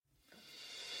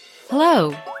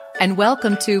Hello, and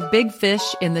welcome to Big Fish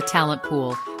in the Talent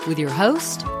Pool with your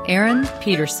host, Erin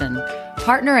Peterson,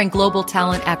 partner and global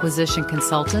talent acquisition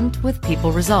consultant with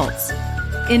People Results.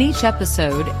 In each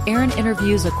episode, Erin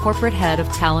interviews a corporate head of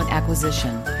talent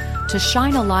acquisition to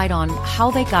shine a light on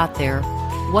how they got there,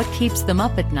 what keeps them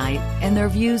up at night, and their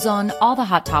views on all the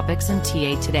hot topics in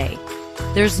TA today.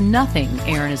 There's nothing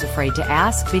Erin is afraid to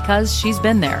ask because she's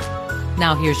been there.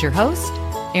 Now here's your host,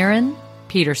 Erin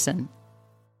Peterson.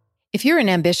 If you're an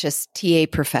ambitious TA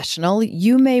professional,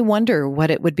 you may wonder what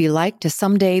it would be like to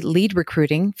someday lead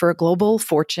recruiting for a global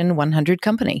Fortune 100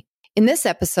 company. In this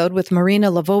episode with Marina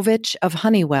Lvovich of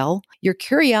Honeywell, your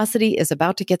curiosity is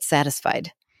about to get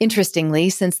satisfied. Interestingly,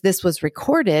 since this was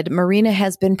recorded, Marina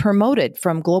has been promoted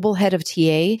from Global Head of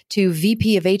TA to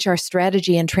VP of HR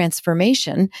Strategy and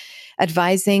Transformation,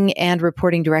 advising and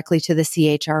reporting directly to the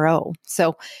CHRO.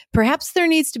 So perhaps there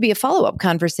needs to be a follow-up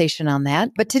conversation on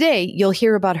that. But today, you'll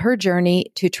hear about her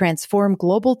journey to transform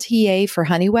global TA for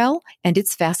Honeywell, and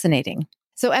it's fascinating.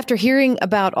 So after hearing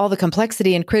about all the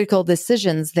complexity and critical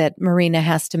decisions that Marina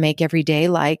has to make every day,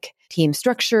 like team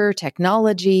structure,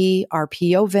 technology,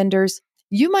 RPO vendors,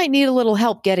 you might need a little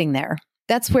help getting there.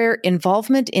 That's where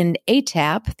involvement in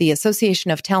ATAP, the Association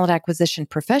of Talent Acquisition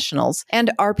Professionals, and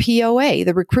RPOA,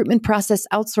 the Recruitment Process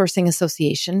Outsourcing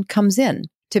Association, comes in.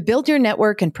 To build your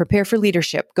network and prepare for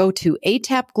leadership, go to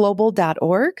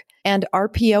atapglobal.org and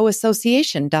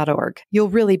rpoassociation.org. You'll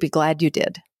really be glad you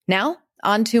did. Now,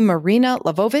 on to Marina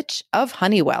Lvovich of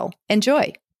Honeywell.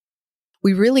 Enjoy.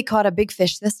 We really caught a big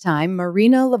fish this time.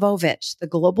 Marina Lvovich, the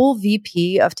Global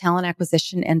VP of Talent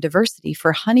Acquisition and Diversity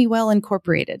for Honeywell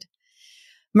Incorporated.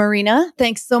 Marina,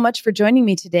 thanks so much for joining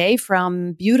me today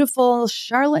from beautiful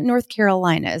Charlotte, North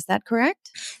Carolina. Is that correct?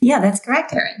 Yeah, that's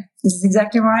correct, Erin. This is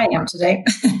exactly where I am today.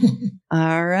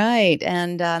 All right.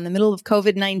 And in the middle of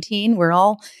COVID-19, we're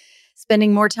all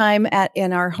spending more time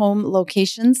in our home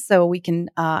locations. So we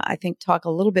can, I think, talk a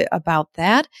little bit about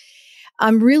that.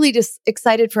 I'm really just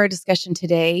excited for our discussion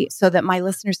today so that my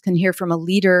listeners can hear from a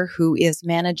leader who is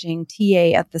managing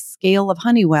TA at the scale of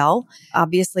Honeywell,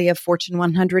 obviously a Fortune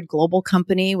 100 global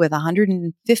company with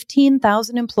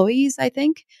 115,000 employees, I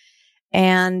think,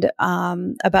 and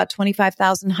about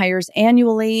 25,000 hires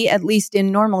annually, at least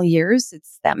in normal years.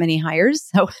 It's that many hires.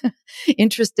 So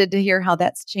interested to hear how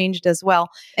that's changed as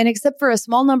well. And except for a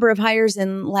small number of hires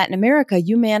in Latin America,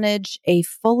 you manage a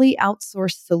fully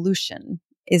outsourced solution.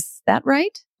 Is that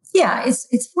right? Yeah,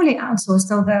 it's fully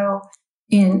outsourced, although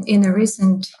in a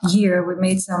recent year, we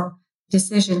made some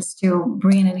decisions to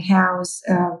bring in-house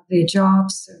the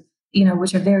jobs,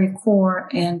 which are very core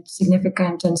and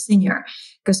significant and senior,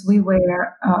 because we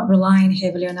were relying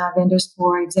heavily on our vendors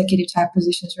for executive type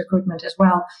positions recruitment as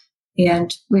well.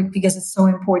 And because it's so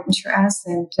important to us,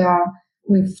 and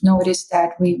we've noticed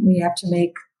that we have to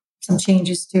make some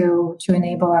changes to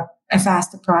enable a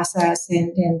faster process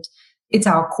and it's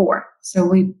our core. So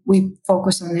we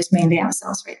focus on this mainly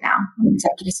ourselves right now on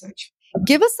executive search.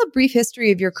 Give us a brief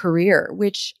history of your career,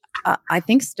 which I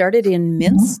think started in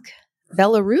Minsk,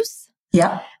 Belarus.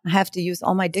 Yeah. I have to use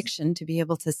all my diction to be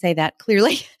able to say that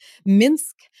clearly.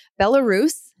 Minsk,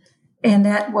 Belarus. And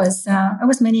that was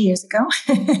many years ago.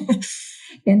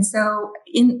 And so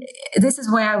this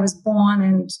is where I was born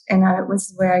and it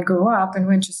was where I grew up and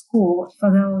went to school,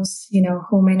 for those,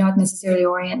 who may not necessarily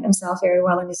orient themselves very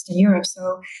well in Eastern Europe.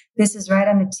 So this is right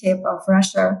on the tip of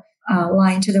Russia,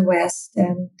 lying to the west,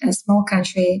 and a small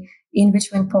country in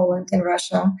between Poland and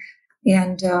Russia.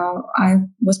 And I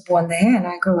was born there and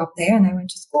I grew up there and I went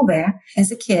to school there.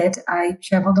 As a kid, I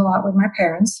traveled a lot with my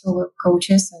parents, who were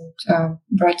coaches, and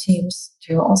brought teams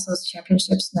to all sorts of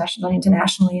championships, nationally,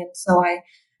 internationally. And so I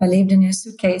lived in a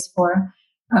suitcase for,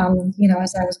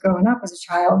 as I was growing up as a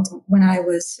child, when I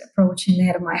was approaching the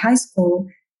end of my high school.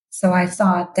 So I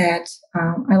thought that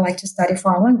I liked to study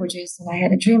foreign languages, and I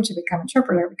had a dream to become an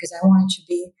interpreter because I wanted to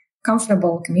be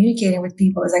comfortable communicating with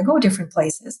people as I go different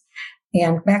places.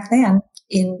 And back then,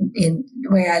 in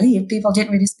where I lived, people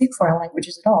didn't really speak foreign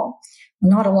languages at all.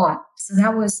 Not a lot. So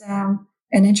that was an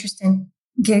interesting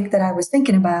gig that I was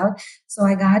thinking about. So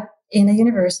I got in a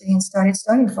university and started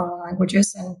studying foreign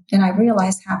languages. And then I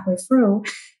realized halfway through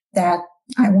that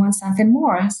I want something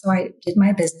more. So I did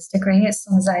my business degree as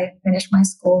soon as I finished my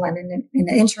school. And in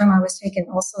the interim, I was taking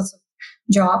all sorts of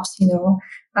jobs,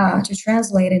 to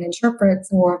translate and interpret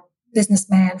for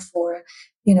businessmen, for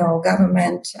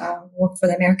government, worked for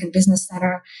the American Business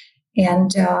Center.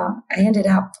 And I ended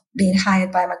up being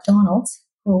hired by McDonald's,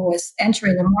 who was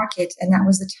entering the market. And that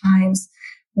was the times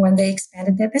when they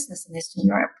expanded their business in Eastern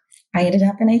Europe. I ended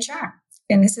up in HR.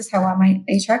 And this is how my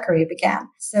HR career began.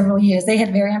 Several years. They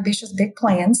had very ambitious, big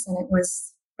plans. And it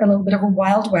was a little bit of a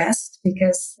wild west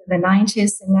because the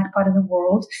 90s in that part of the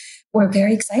world were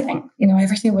very exciting.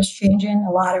 Everything was changing.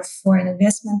 A lot of foreign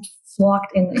investment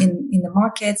flocked in the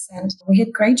markets, and we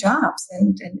had great jobs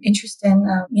and interesting,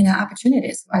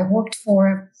 opportunities. I worked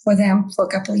for them for a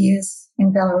couple of years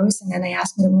in Belarus, and then they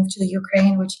asked me to move to the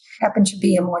Ukraine, which happened to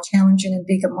be a more challenging and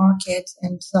bigger market.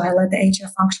 And so I led the HR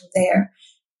function there.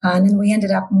 And then we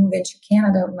ended up moving to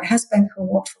Canada with my husband, who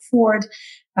worked for Ford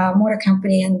Motor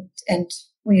Company, and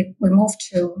we moved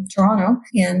to Toronto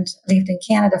and lived in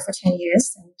Canada for 10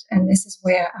 years. And this is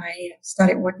where I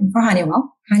started working for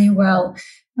Honeywell. Honeywell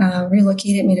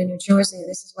relocated me to New Jersey.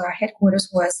 This is where our headquarters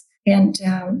was. And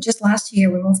just last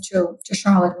year, we moved to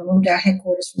Charlotte. We moved our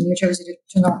headquarters from New Jersey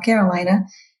to North Carolina.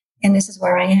 And this is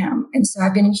where I am. And so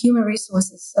I've been in human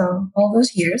resources all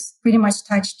those years, pretty much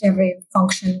touched every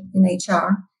function in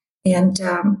HR, and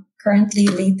currently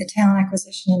lead the talent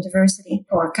acquisition and diversity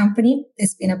for our company.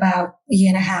 It's been about a year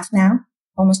and a half now,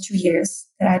 almost 2 years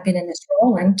that I've been in this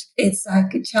role. And I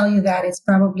could tell you that it's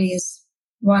probably is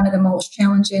one of the most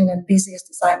challenging and busiest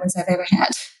assignments I've ever had.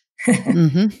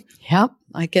 Mm-hmm. Yep,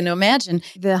 I can imagine.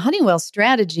 The Honeywell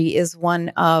strategy is one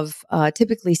of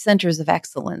typically centers of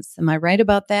excellence. Am I right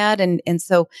about that? And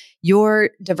so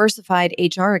your diversified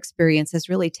HR experience has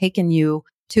really taken you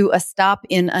to a stop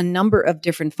in a number of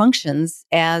different functions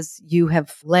as you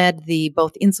have led the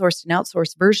both insourced and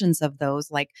outsourced versions of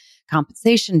those, like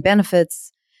compensation,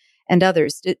 benefits, and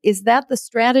others. Is that the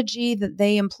strategy that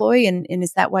they employ? And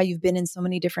is that why you've been in so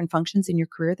many different functions in your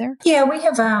career there? Yeah, we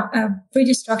have a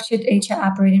pretty structured HR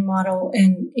operating model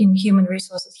in human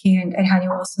resources here at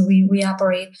Honeywell. So we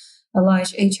operate a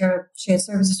large HR shared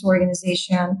services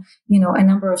organization, a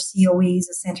number of COEs,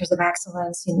 the centers of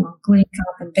excellence, including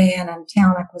comp and ban and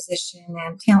talent acquisition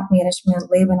and talent management,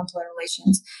 labor and employee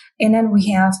relations. And then we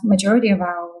have majority of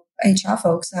our HR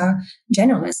folks are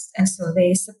generalists. And so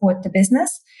they support the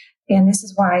business. And this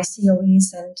is why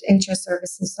COEs and HR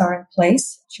services are in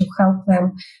place to help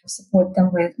them, support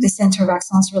them with the center of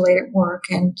excellence related work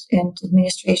and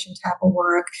administration type of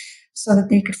work so that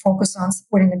they could focus on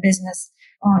supporting the business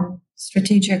on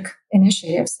strategic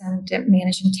initiatives and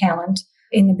managing talent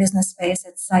in the business space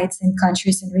at sites in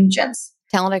countries and regions.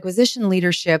 Talent acquisition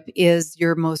leadership is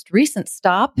your most recent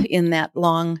stop in that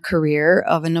long career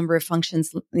of a number of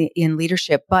functions in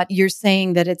leadership, but you're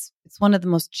saying that it's one of the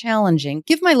most challenging.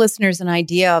 Give my listeners an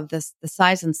idea of the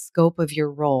size and scope of your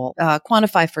role.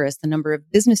 Quantify for us the number of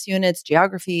business units,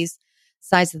 geographies,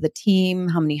 size of the team,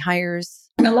 how many hires.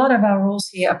 A lot of our roles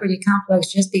here are pretty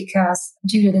complex just because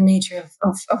due to the nature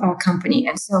of our company.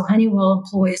 And so Honeywell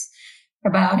employs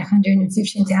about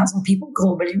 115,000 people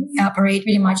globally. We operate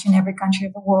pretty much in every country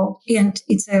of the world. And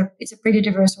it's a pretty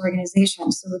diverse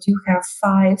organization. So we do have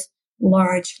 5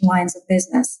 large lines of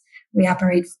business. We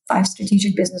operate 5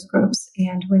 strategic business groups.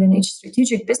 And within each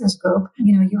strategic business group,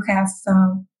 you have,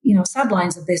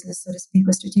 sublines of business, so to speak,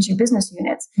 with strategic business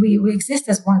units. We exist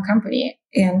as one company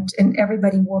and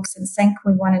everybody works in sync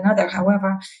with one another.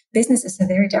 However, businesses are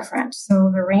very different.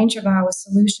 So the range of our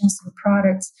solutions and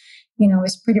products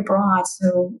is pretty broad.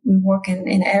 So we work in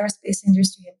aerospace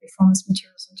industry and performance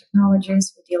materials and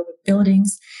technologies. We deal with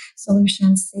buildings,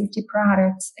 solutions, safety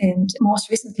products. And most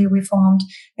recently, we formed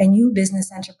a new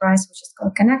business enterprise, which is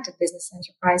called Connected Business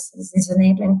Enterprises. It's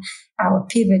enabling our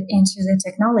pivot into the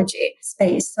technology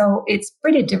space. So it's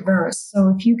pretty diverse.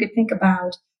 So if you could think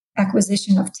about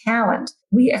acquisition of talent,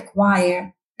 we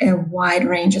acquire a wide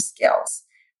range of skills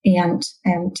and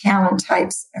talent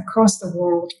types across the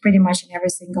world, pretty much in every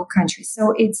single country.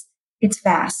 So it's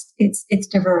vast, it's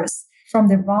diverse. From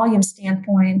the volume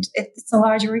standpoint, it's a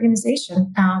large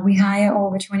organization. We hire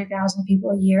over 20,000 people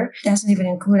a year. Doesn't even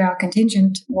include our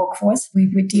contingent workforce. We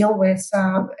deal with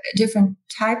different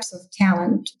types of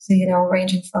talent, so,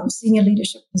 ranging from senior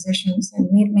leadership positions and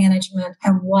mid-management,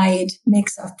 a wide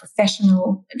mix of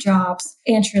professional jobs,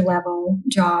 entry-level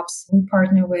jobs. We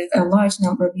partner with a large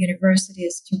number of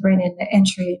universities to bring in the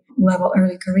entry-level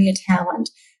early career talent.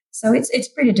 So it's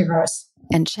pretty diverse.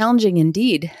 And challenging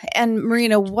indeed. And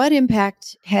Marina, what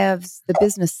impact has the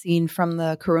business seen from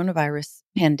the coronavirus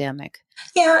pandemic?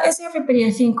 Yeah, as everybody,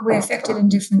 I think we're affected in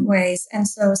different ways. And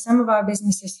so some of our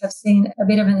businesses have seen a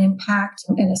bit of an impact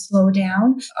and a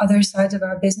slowdown. Other sides of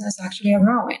our business actually are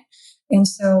growing. And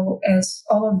so as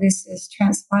all of this is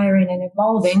transpiring and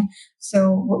evolving,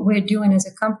 so what we're doing as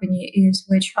a company is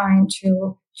we're trying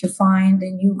to to find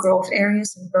the new growth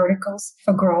areas and verticals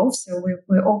for growth. So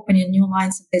we're opening new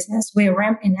lines of business. We're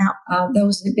ramping up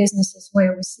those businesses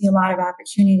where we see a lot of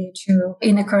opportunity to,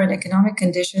 in the current economic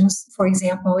conditions, for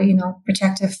example,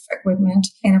 protective equipment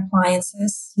and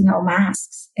appliances,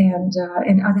 masks and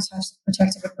other types of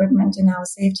protective equipment in our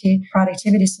safety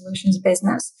productivity solutions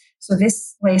business. So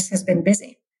this place has been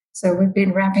busy. So we've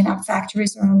been ramping up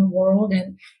factories around the world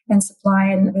and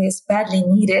supplying these badly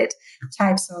needed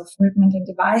types of equipment and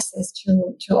devices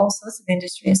to all sorts of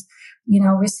industries.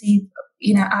 We see,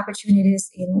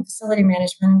 opportunities in facility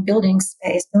management, building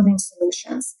space, building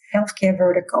solutions, healthcare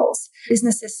verticals,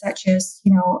 businesses such as,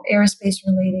 aerospace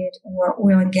related or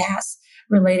oil and gas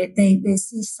related. They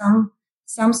see some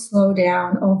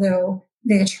slowdown, although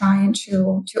they're trying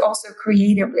to also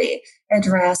creatively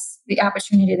address the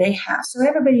opportunity they have. So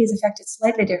everybody is affected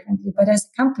slightly differently. But as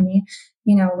a company,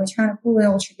 we're trying to pull it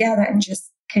all together and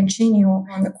just continue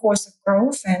on the course of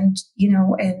growth and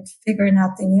figuring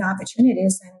out the new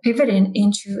opportunities and pivoting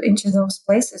into those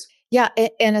places. Yeah.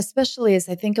 And especially as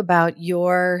I think about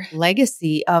your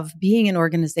legacy of being an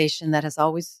organization that has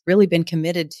always really been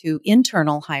committed to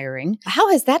internal hiring, how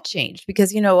has that changed?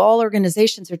 Because, all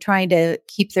organizations are trying to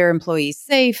keep their employees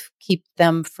safe, keep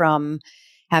them from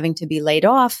having to be laid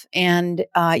off, and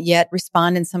yet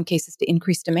respond in some cases to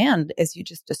increased demand, as you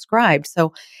just described.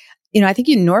 So, I think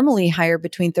you normally hire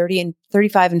between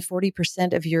 35 and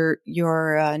 40% of your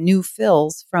new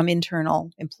fills from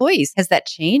internal employees. Has that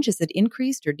changed? Has it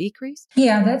increased or decreased?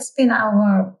 Yeah, that's been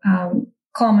our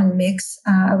common mix.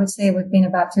 I would say we've been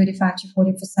about 35 to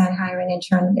 40% hiring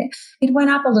internally. It went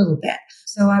up a little bit.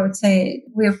 So I would say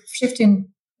we're shifting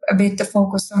a bit the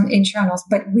focus on internals,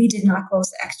 but we did not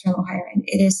close external hiring.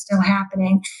 It is still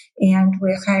happening, and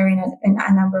we're hiring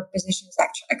a number of positions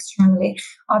externally.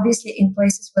 Obviously, in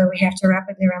places where we have to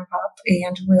rapidly ramp up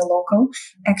and we're local,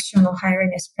 external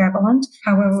hiring is prevalent.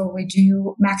 However, we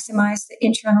do maximize the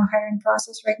internal hiring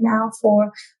process right now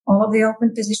for all of the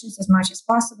open positions as much as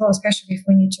possible, especially if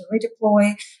we need to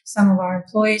redeploy some of our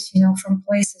employees, from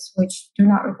places which do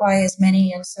not require as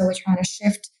many. And so we're trying to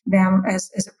shift them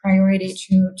as a priority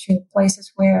to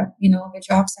places where, the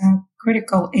jobs are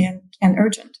critical and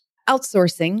urgent.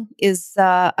 Outsourcing is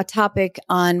a topic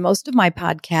on most of my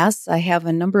podcasts. I have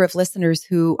a number of listeners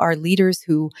who are leaders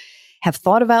who have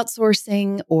thought of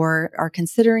outsourcing or are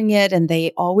considering it, and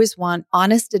they always want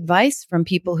honest advice from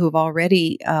people who've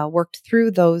already worked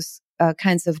through those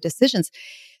kinds of decisions.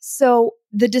 So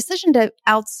the decision to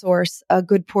outsource a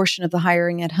good portion of the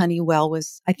hiring at Honeywell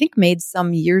was, I think, made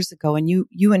some years ago, and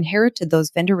you inherited those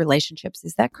vendor relationships.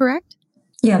 Is that correct?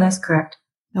 Yeah, that's correct.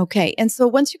 Okay. And so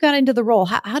once you got into the role,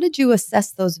 how did you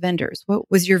assess those vendors? What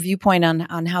was your viewpoint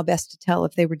on how best to tell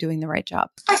if they were doing the right job?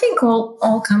 I think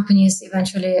all companies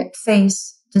eventually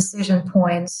face decision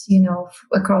points,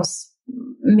 across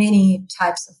many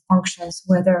types of functions,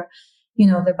 whether,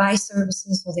 they buy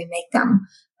services or they make them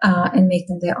and make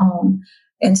them their own.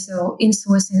 And so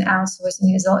insourcing,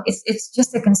 outsourcing it's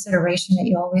just a consideration that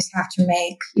you always have to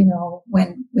make,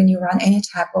 when you run any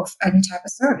type of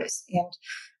service. And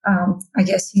I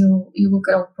guess you look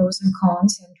at all pros and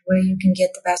cons and where you can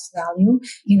get the best value,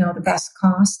 the best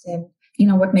cost, and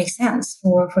what makes sense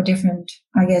for different,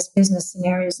 I guess, business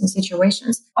scenarios and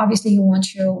situations. Obviously, you want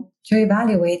to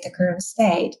evaluate the current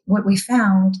state. What we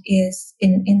found is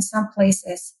in some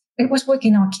places, it was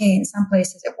working okay. In some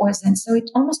places, it wasn't. So it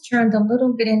almost turned a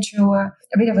little bit into a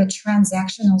bit of a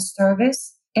transactional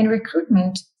service. And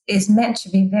recruitment is meant to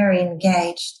be very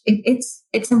engaged.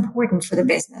 It's important for the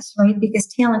business, right? Because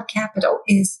talent capital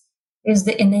is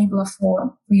the enabler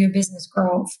for your business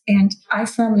growth. And I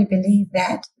firmly believe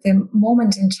that the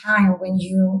moment in time when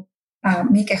you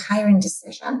make a hiring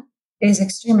decision is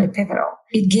extremely pivotal.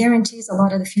 It guarantees a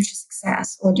lot of the future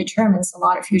success, or determines a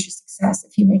lot of future success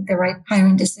if you make the right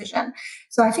hiring decision.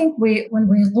 So I think when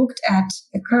we looked at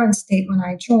the current state when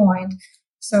I joined,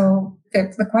 so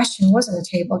the question was on the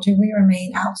table: do we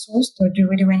remain outsourced or do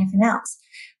we do anything else?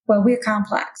 Well, we're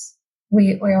complex.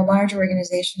 We're a large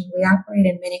organization. We operate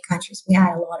in many countries. We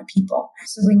hire a lot of people.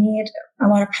 So we need a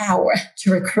lot of power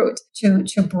to recruit.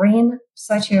 To bring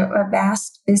such a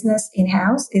vast business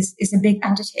in-house is a big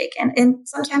undertaking. And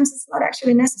sometimes it's not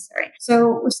actually necessary.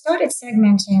 So we started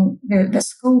segmenting the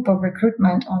scope of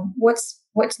recruitment on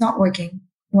what's not working,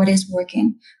 what is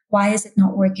working, why is it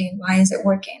not working, why is it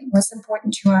working, what's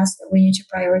important to us that we need to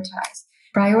prioritize.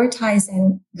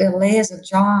 Prioritizing the layers of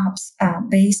jobs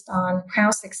based on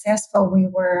how successful we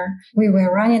were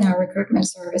running our recruitment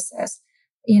services.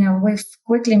 We've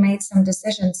quickly made some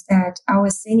decisions that our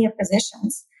senior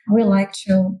positions we like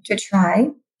to try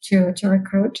to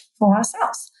recruit for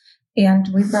ourselves. And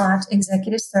we brought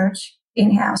executive search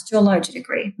in-house to a large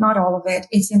degree. Not all of it.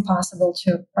 It's impossible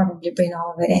to probably bring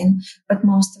all of it in, but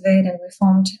most of it. And we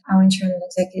formed our internal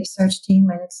executive search team,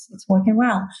 and it's working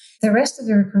well. The rest of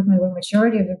the recruitment, where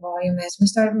majority of the volume is, we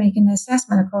started making an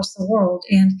assessment across the world,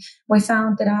 and we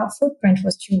found that our footprint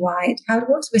was too wide. How it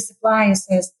works with suppliers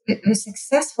is a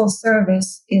successful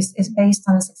service is based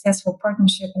on a successful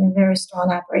partnership and a very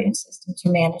strong operating system to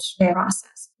manage their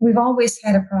process. We've always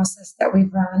had a process that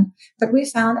we've run, but we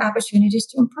found opportunities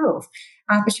to improve,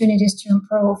 our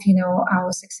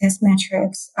success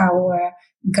metrics, our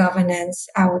governance,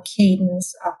 our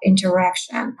cadence of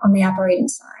interaction on the operating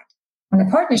side. On the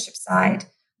partnership side,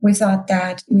 we thought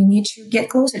that we need to get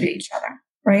closer to each other,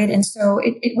 right? And so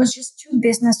it was just too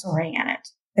business oriented,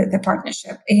 the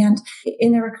partnership. And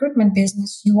in the recruitment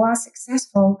business, you are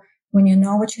successful when you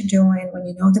know what you're doing, when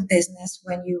you know the business,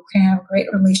 when you have a great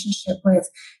relationship with,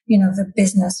 the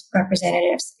business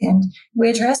representatives. And we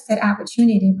addressed that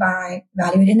opportunity by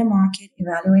evaluating the market,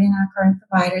 evaluating our current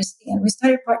providers, and we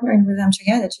started partnering with them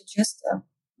together to just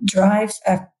drive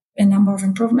a number of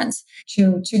improvements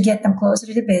to get them closer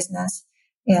to the business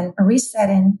and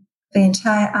resetting the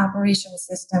entire operational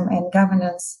system and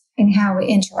governance in how we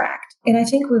interact. And I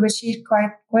think we've achieved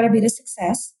quite a bit of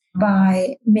success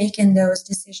by making those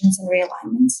decisions and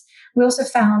realignments. We also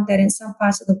found that in some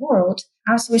parts of the world,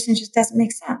 outsourcing just doesn't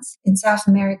make sense. In South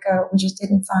America, we just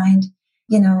didn't find,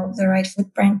 the right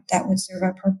footprint that would serve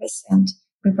our purpose, and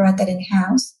we brought that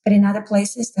in-house. But in other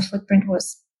places, the footprint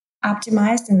was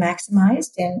optimized and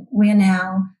maximized, and we are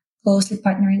now closely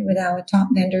partnering with our top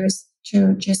vendors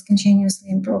to just continuously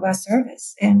improve our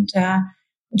service and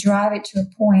drive it to a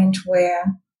point where,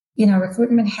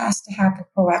 recruitment has to happen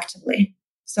proactively.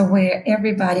 So where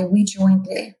we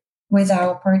jointly with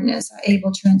our partners are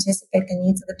able to anticipate the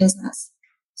needs of the business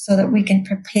so that we can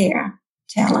prepare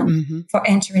talent for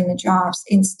entering the jobs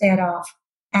instead of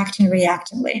acting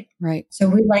reactively. Right. So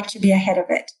we like to be ahead of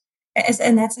it.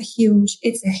 And it's a huge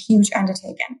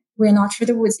undertaking. We're not through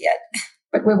the woods yet,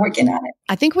 but we're working on it.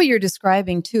 I think what you're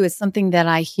describing too is something that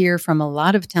I hear from a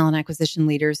lot of talent acquisition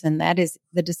leaders, and that is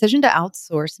the decision to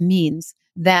outsource means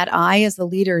that I, as a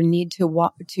leader, need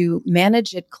to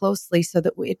manage it closely so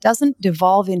that it doesn't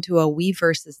devolve into a we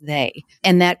versus they.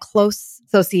 And that close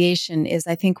association is,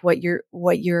 I think, what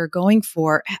you're going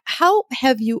for. How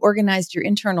have you organized your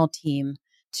internal team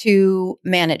to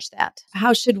manage that?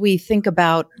 How should we think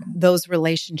about those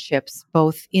relationships,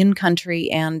 both in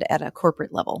country and at a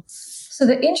corporate level? So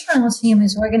the internal team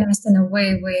is organized in a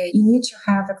way where you need to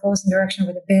have a close interaction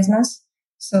with the business,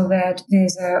 so that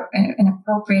there's an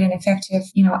appropriate and effective,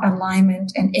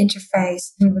 alignment and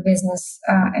interface with the business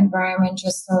environment,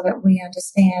 just so that we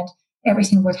understand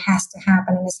everything what has to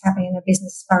happen and is happening in the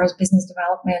business as far as business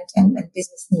development and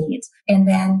business needs. And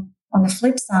then on the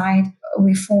flip side,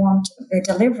 we formed the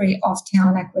delivery of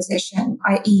talent acquisition,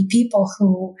 i.e. people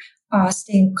who are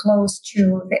staying close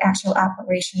to the actual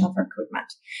operation of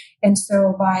recruitment. And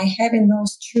so by having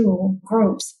those two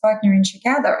groups partnering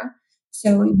together,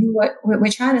 so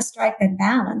we're trying to strike that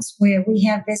balance where we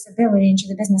have visibility into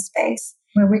the business space,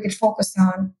 where we could focus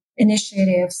on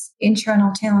initiatives,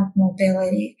 internal talent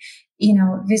mobility,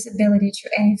 visibility to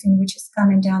anything which is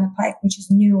coming down the pike, which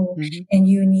is new, and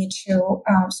you need to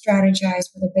strategize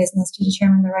with the business to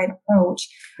determine the right approach.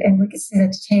 And we could sit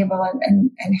at the table and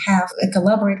have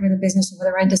collaborate with the business for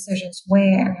the right decisions,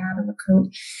 where and how to recruit.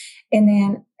 And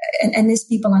then, and these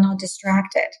people are not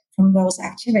distracted from those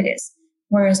activities.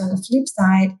 Whereas on the flip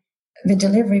side, the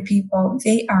delivery people,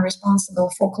 they are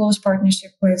responsible for close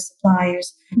partnership with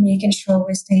suppliers, making sure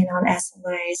we're staying on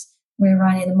SLAs. We're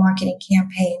running the marketing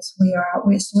campaigns. We're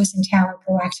sourcing talent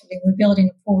proactively. We're building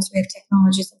the pools. We have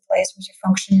technologies in place which are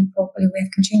functioning properly. We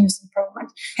have continuous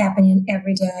improvement happening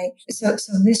every day. So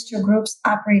these two groups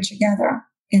operate together.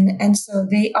 And so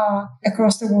they are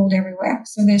across the world everywhere.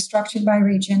 So they're structured by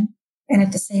region. And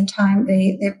at the same time,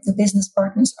 the business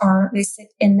partners they sit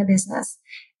in the business.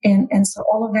 And so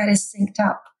all of that is synced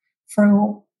up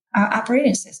through our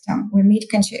operating system. We meet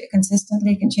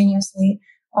consistently, continuously,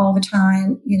 all the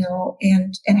time,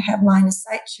 and have line of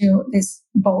sight to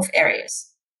both areas.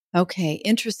 Okay,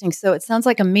 interesting. So it sounds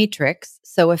like a matrix.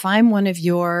 So if I'm one of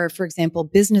your, for example,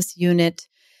 business unit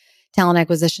talent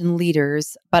acquisition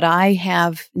leaders, but I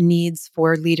have needs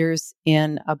for leaders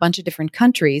in a bunch of different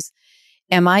countries,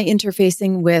 am I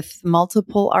interfacing with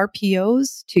multiple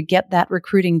RPOs to get that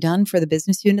recruiting done for the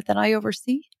business unit that I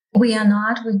oversee? We are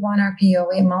not with one RPO.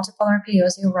 We have multiple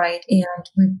RPOs, you're right. And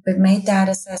we've made that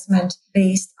assessment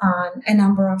based on a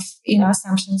number of,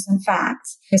 assumptions and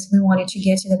facts, because we wanted to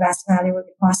get to the best value we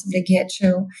could possibly get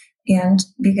to And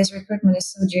because recruitment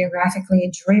is so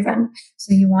geographically driven,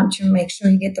 so you want to make sure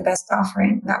you get the best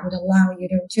offering that would allow you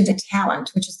to the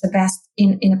talent, which is the best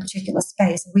in a particular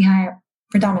space. We hire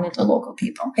predominantly local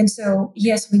people. And so,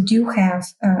 yes, we do have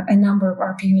a number of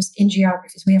RPUs in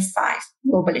geographies. We have 5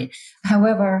 globally.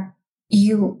 However,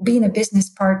 you being a business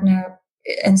partner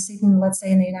and sitting, let's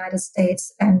say, in the United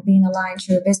States and being aligned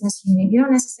to a business unit, you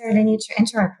don't necessarily need to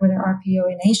interact with an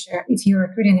RPO in Asia. If you're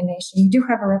recruiting in Asia, you do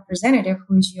have a representative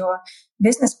who is your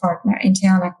business partner in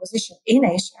talent acquisition in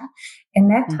Asia.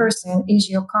 And that person is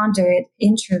your conduit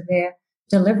into the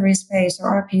delivery space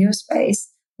or RPO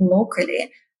space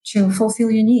locally to fulfill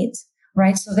your needs,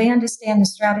 right? So they understand the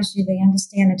strategy, they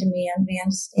understand the demand, they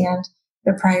understand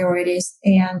the priorities,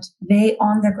 and they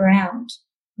on the ground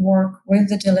work with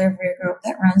the delivery group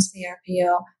that runs the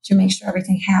RPO to make sure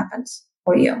everything happens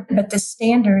for you. But the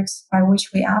standards by which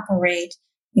we operate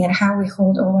and how we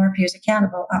hold all RPOs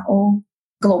accountable are all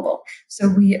global. So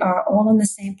we are all on the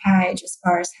same page as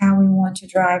far as how we want to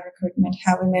drive recruitment,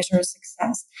 how we measure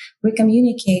success. We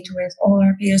communicate with all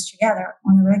RPOs together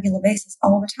on a regular basis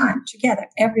all the time together.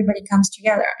 Everybody comes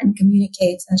together and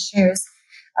communicates and shares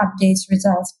updates,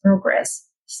 results, progress,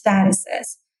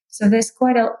 statuses. So there's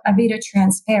quite a bit of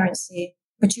transparency,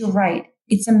 but you're right.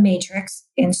 It's a matrix.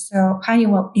 And so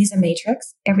Honeywell is a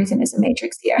matrix. Everything is a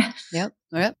matrix here. Yep.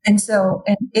 And so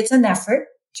it's an effort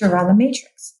to run the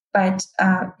matrix, but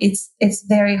it's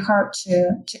very hard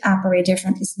to operate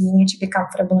differently. So you need to be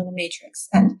comfortable in the matrix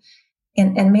and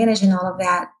managing all of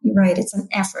that. You're right. It's an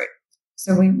effort.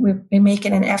 So we're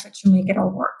making an effort to make it all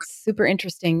work. Super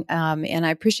interesting. And I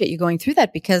appreciate you going through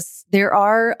that because there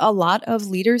are a lot of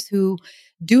leaders who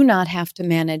do not have to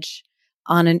manage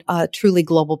on a truly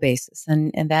global basis.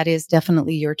 And that is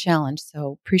definitely your challenge.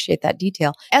 So appreciate that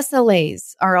detail.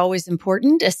 SLAs are always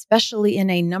important, especially in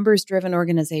a numbers-driven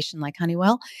organization like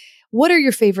Honeywell. What are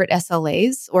your favorite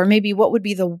SLAs? Or maybe what would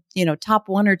be the top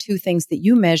 1 or 2 things that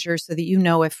you measure so that you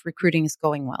know if recruiting is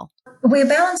going well? We're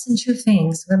balancing 2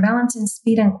 things. We're balancing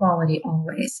speed and quality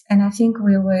always. And I think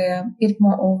we were a bit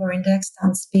more over-indexed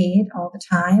on speed all the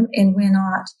time. And we're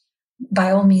not,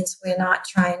 by all means, we're not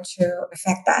trying to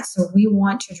affect that. So we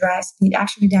want to drive speed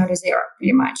actually down to 0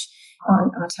 pretty much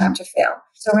on time to fill.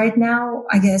 So right now,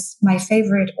 I guess my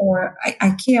favorite or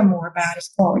I care more about is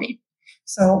quality.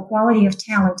 So quality of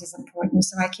talent is important.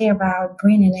 So I care about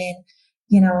bringing in,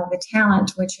 the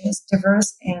talent, which is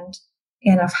diverse and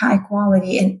of high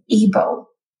quality and able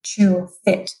to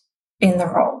fit in the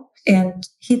role and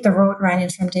hit the road running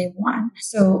from day one.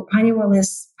 So Honeywell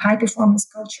is high performance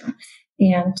culture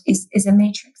and is a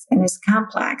matrix and is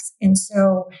complex. And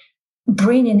so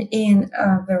bringing in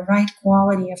the right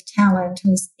quality of talent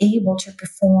who is able to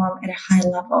perform at a high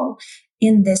level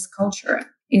in this culture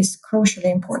is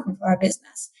crucially important for our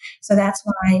business. So that's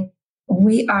why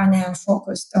we are now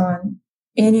focused on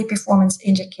any performance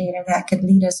indicator that could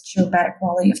lead us to better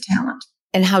quality of talent.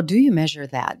 And how do you measure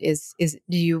that?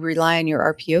 Do you rely on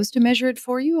your RPOs to measure it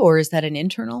for you, or is that an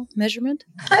internal measurement?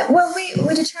 Well,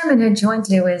 we determine it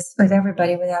jointly with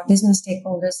everybody, with our business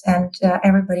stakeholders and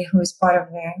everybody who is part of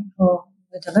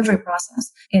the delivery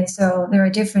process. And so there are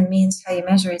different means how you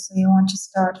measure it. So you want to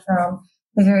start from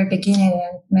the very beginning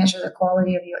and measure the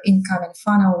quality of your income and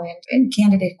funnel and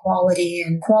candidate quality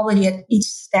and quality at each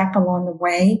step along the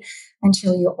way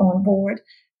until you're on board.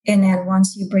 And then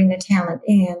once you bring the talent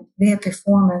in, their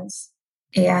performance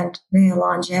and their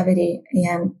longevity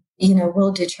and,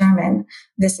 will determine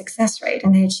the success rate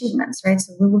and the achievements, right?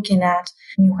 So we're looking at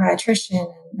new hire attrition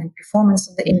and performance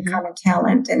of the income and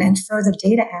talent and then further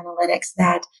data analytics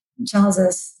that tells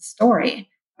us the story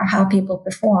of how people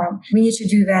perform. We need to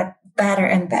do that better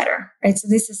and better, right? So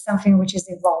this is something which is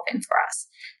evolving for us.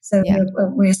 So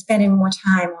we're spending more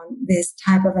time on this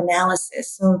type of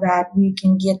analysis so that we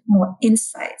can get more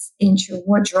insights into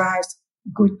what drives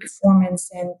good performance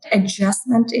and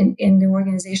adjustment in the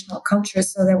organizational culture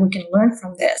so that we can learn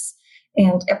from this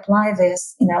and apply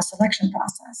this in our selection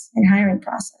process and hiring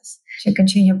process to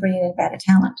continue bringing in better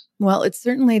talent. Well, it's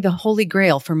certainly the holy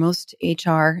grail for most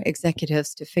HR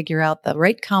executives to figure out the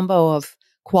right combo of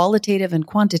qualitative and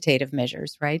quantitative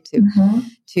measures, right?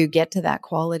 To get to that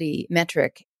quality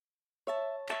metric.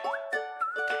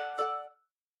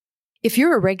 If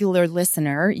you're a regular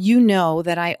listener, you know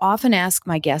that I often ask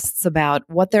my guests about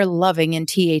what they're loving in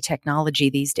TA technology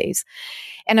these days.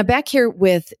 And I'm back here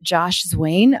with Josh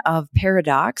Zwane of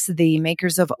Paradox, the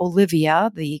makers of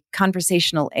Olivia, the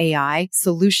conversational AI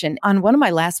solution. On one of my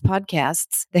last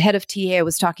podcasts, the head of TA I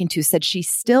was talking to said she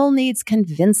still needs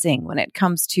convincing when it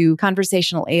comes to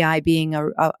conversational AI being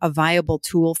a viable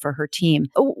tool for her team.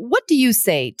 What do you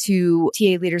say to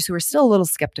TA leaders who are still a little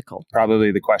skeptical?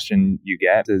 Probably the question you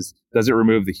get is, does it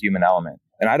remove the human element?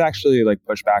 And I'd actually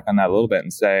push back on that a little bit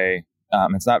and say,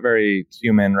 it's not very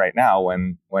human right now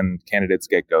when candidates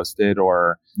get ghosted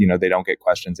or, they don't get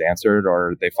questions answered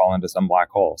or they fall into some black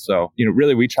hole. So,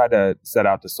 really we try to set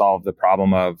out to solve the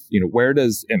problem of, where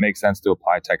does it make sense to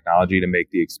apply technology to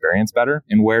make the experience better?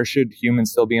 And where should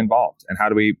humans still be involved? And how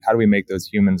do we make those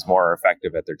humans more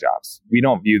effective at their jobs? We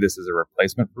don't view this as a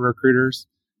replacement for recruiters.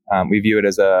 We view it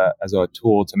as a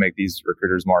tool to make these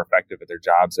recruiters more effective at their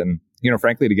jobs and,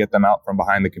 frankly, to get them out from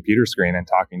behind the computer screen and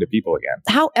talking to people again.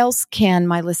 How else can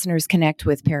my listeners connect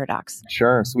with Paradox?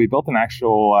 Sure. So we built an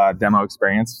actual demo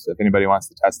experience. If anybody wants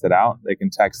to test it out, they can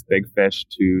text Big Fish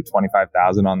to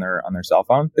 25,000 on their cell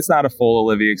phone. It's not a full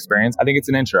Olivia experience. I think it's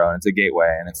an intro and it's a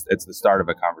gateway and it's the start of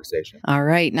a conversation. All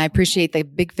right. And I appreciate the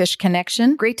Big Fish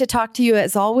connection. Great to talk to you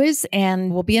as always,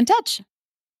 and we'll be in touch.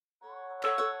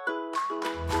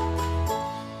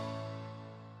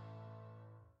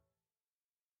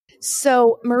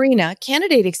 So, Marina,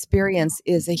 candidate experience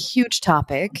is a huge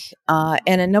topic,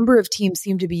 and a number of teams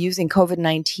seem to be using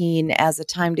COVID-19 as a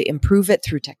time to improve it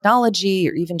through technology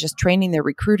or even just training their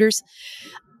recruiters.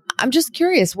 I'm just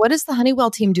curious, what is the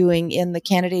Honeywell team doing in the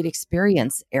candidate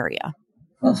experience area?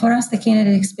 Well, for us, the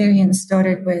candidate experience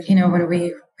started with, when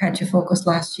we had to focus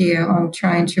last year on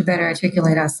trying to better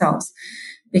articulate ourselves.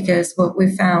 Because what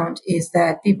we found is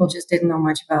that people just didn't know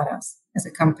much about us as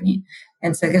a company.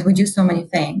 And so because we do so many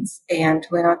things and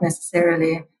we're not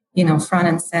necessarily, front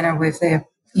and center with the,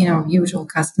 usual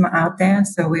customer out there.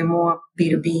 So we're more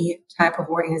B2B type of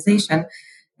organization.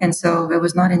 And so there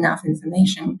was not enough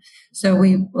information. So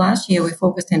last year we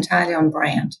focused entirely on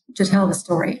brand to tell the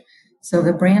story. So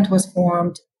the brand was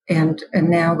formed and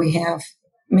now we have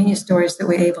many stories that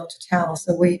we're able to tell.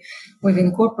 So we've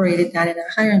incorporated that in our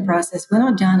hiring process. We're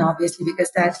not done, obviously, because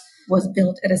that was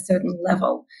built at a certain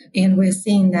level. And we're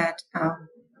seeing that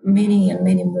many and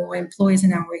many more employees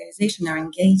in our organization are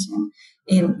engaging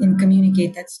in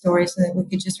communicate that story so that we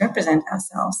could just represent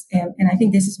ourselves. And I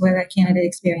think this is where that candidate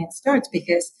experience starts,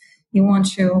 because you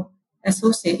want to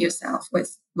associate yourself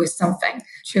with something,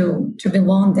 to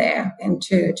belong there and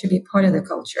to be part of the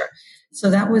culture. So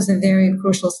that was a very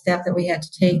crucial step that we had to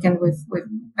take. And we've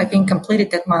I think,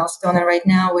 completed that milestone. And right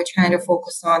now we're trying to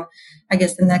focus on, I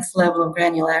guess, the next level of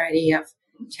granularity of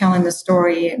telling the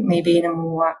story, maybe in a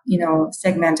more,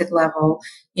 segmented level,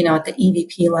 at the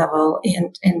EVP level,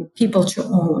 and people to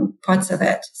own parts of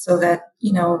it so that,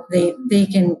 they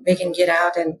can get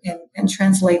out and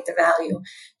translate the value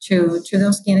to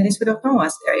those candidates who don't know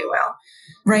us very well.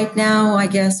 Right now, I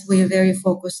guess we are very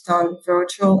focused on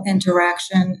virtual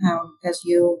interaction. As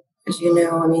you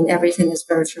know, everything is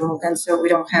virtual. And so we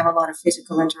don't have a lot of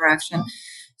physical interaction.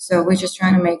 So we're just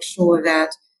trying to make sure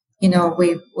that,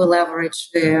 we will leverage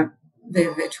the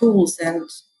tools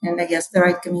and I guess the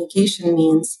right communication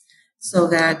means so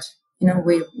that,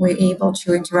 we're able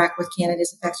to interact with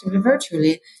candidates effectively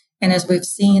virtually. And as we've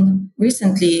seen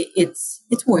recently, it's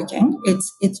working.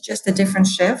 It's just a different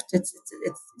shift. It's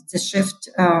a shift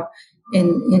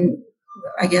in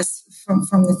I guess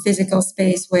from the physical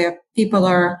space where people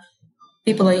are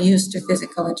used to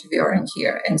physical interviewing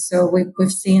here. And so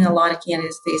we've seen a lot of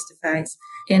candidates face to face.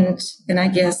 And I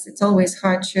guess it's always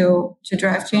hard to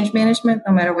drive change management,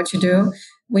 no matter what you do.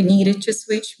 We needed to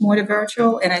switch more to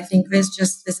virtual. And I think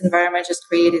this environment just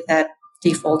created that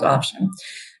default option.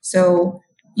 So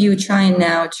you're trying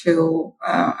now to,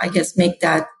 make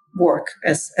that work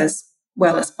as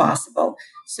well as possible.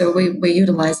 So we're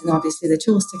utilizing, obviously, the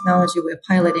tools technology. We're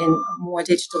piloting more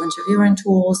digital interviewing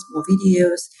tools, more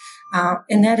videos.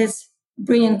 And that is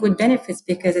bringing good benefits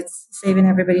because it's saving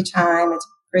everybody time. It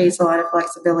creates a lot of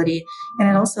flexibility. And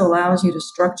it also allows you to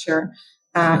structure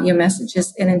your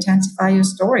messages and intensify your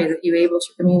story that you're able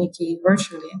to communicate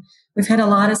virtually. We've had a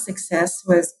lot of success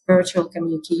with virtual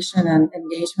communication and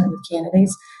engagement with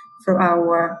candidates for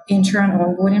our intern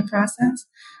onboarding process.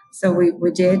 So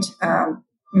we did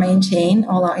maintain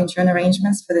all our intern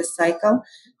arrangements for this cycle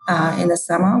in the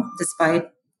summer, despite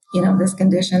these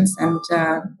conditions. And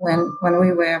when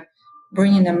we were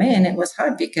bringing them in, it was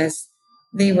hard because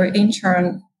they were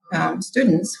intern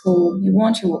students who you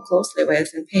want to work closely with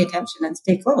and pay attention and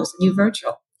stay close, and you're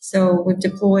virtual. So we've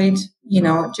deployed,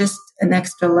 just an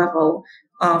extra level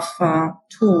of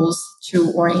tools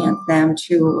to orient them,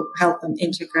 to help them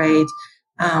integrate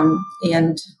and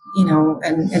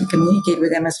communicate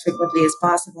with them as frequently as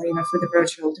possible, through the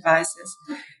virtual devices.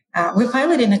 We're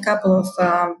piloting a couple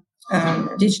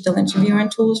of digital interviewing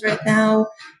tools right now.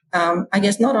 I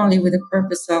guess not only with the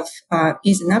purpose of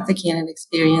easing up the candidate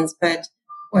experience,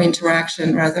 or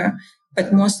interaction rather,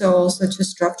 but more so also to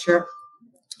structure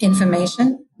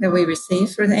information that we receive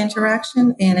through the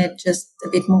interaction, and it just a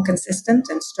bit more consistent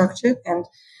and structured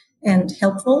and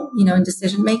helpful, in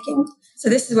decision making. So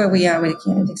this is where we are with the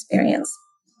candidate experience.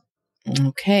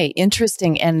 Okay,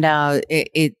 interesting. And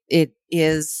it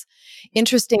is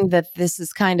interesting that this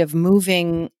is kind of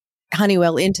moving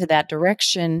Honeywell into that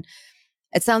direction.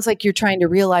 It sounds like you're trying to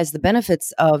realize the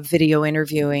benefits of video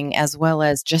interviewing as well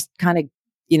as just kind of,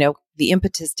 the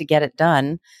impetus to get it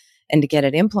done and to get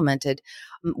it implemented.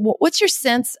 What's your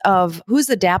sense of who's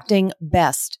adapting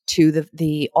best to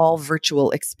the all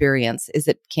virtual experience? Is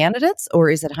it candidates or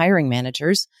is it hiring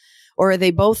managers? Or are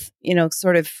they both,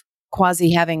 sort of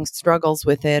quasi having struggles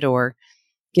with it or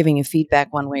giving you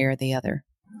feedback one way or the other?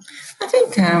 I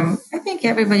think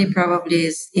everybody probably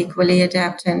is equally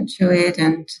adapting to it,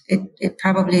 and it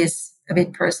probably is a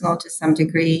bit personal to some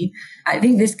degree. I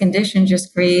think this condition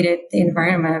just created the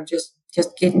environment of just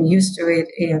getting used to it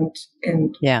and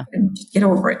just get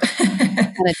over it.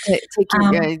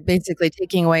 And basically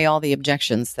taking away all the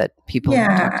objections that people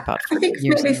have talked about for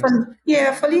years.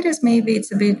 For leaders, maybe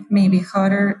it's a bit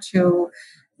harder to,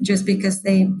 just because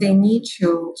they need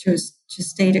to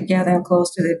stay together and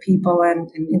close to their people and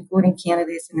including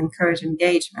candidates and encourage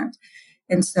engagement.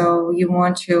 And so you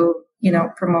want to,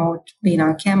 promote being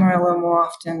on camera a little more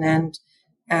often, and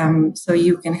so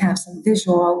you can have some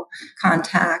visual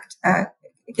contact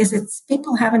because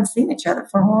people haven't seen each other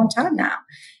for a long time now.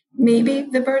 Maybe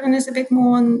the burden is a bit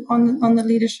more on the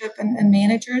leadership and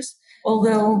managers.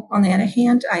 Although on the other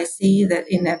hand, I see that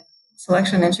in the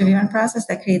selection interviewing process,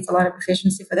 that creates a lot of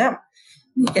efficiency for them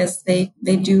because they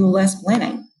do less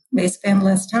planning. They spend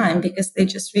less time because they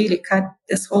just really cut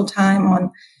this whole time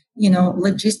on,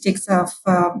 logistics of,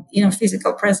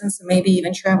 physical presence and maybe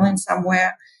even traveling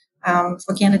somewhere.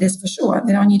 For candidates, for sure,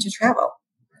 they don't need to travel.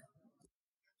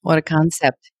 What a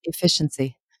concept.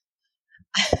 Efficiency.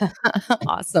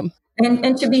 Awesome.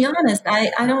 And to be honest,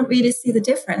 I don't really see the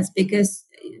difference because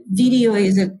video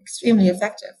is extremely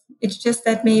effective. It's just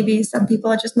that maybe some people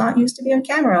are just not used to be on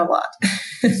camera a lot.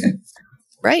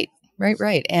 Right.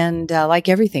 And like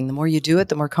everything, the more you do it,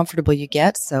 the more comfortable you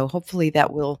get. So hopefully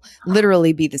that will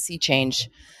literally be the sea change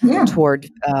toward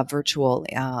virtual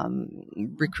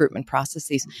recruitment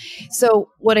processes. So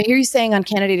what I hear you saying on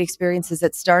candidate experience is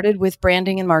it started with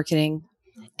branding and marketing,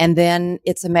 and then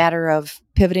it's a matter of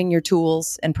pivoting your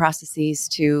tools and processes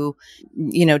to,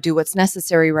 do what's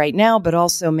necessary right now, but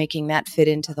also making that fit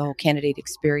into the whole candidate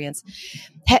experience.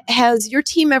 Has your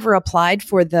team ever applied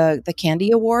for the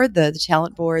Candy Award, the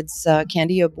Talent Board's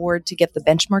Candy Award, to get the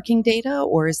benchmarking data,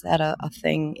 or is that a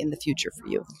thing in the future for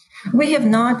you? We have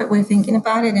not, but we're thinking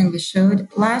about it, and we should.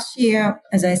 Last year,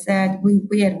 as I said,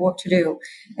 we had work to do,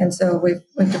 and so we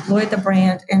deployed the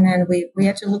brand, and then we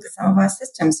had to look at some of our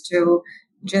systems to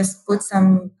just put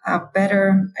some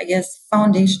better,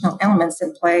 foundational elements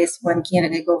in place when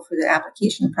candidates go through the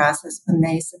application process, when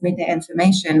they submit their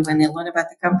information, when they learn about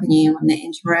the company, when they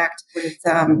interact with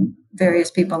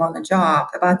various people on the job,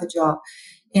 about the job.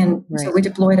 And so we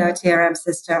deployed our TRM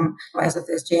system. As of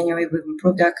this January, we've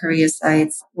improved our career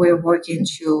sites. We're working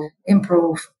to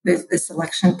improve the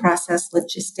selection process,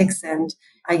 logistics, and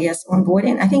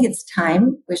onboarding. I think it's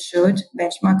time we should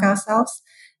benchmark ourselves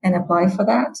and apply for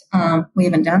that. We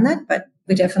haven't done that, but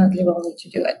we definitely will need to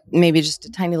do it. Maybe just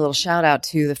a tiny little shout out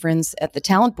to the friends at the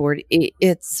Talent Board.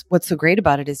 It's what's so great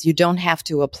about it is you don't have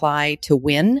to apply to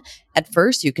win at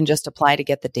first. You can just apply to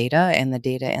get the data, and the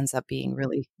data ends up being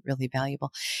really, really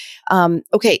valuable.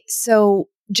 Okay, so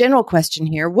general question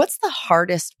here. What's the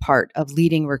hardest part of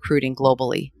leading recruiting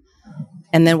globally?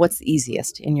 And then what's the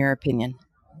easiest in your opinion?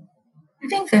 I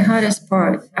think the hardest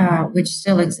part, which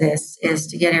still exists, is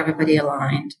to get everybody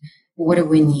aligned. What do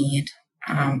we need?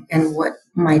 And what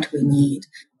might we need?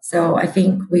 So I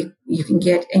think you can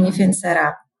get anything set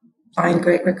up, find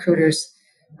great recruiters,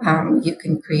 you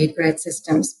can create great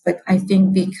systems. But I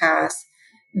think because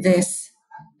this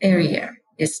area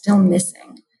is still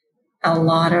missing a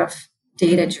lot of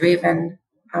data-driven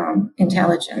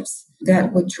intelligence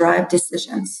that would drive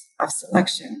decisions of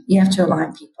selection, you have to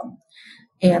align people.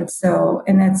 And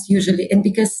that's usually, and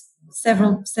because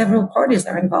several parties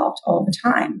are involved all the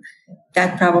time,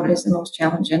 that probably is the most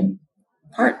challenging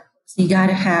part. So you got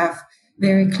to have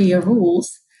very clear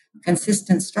rules,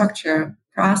 consistent structure,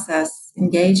 process,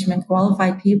 engagement,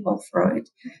 qualified people for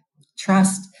it,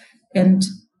 trust. And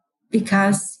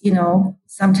because,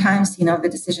 sometimes, the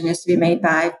decision is to be made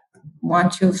by 1,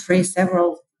 2, 3,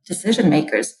 several decision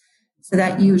makers. So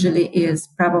that usually is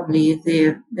probably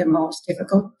the most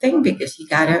difficult thing because you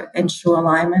got to ensure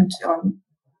alignment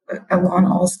along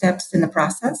all steps in the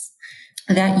process.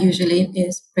 That usually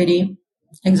is pretty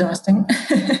Exhausting.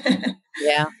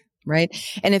 Yeah, right.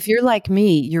 And if you're like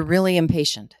me, you're really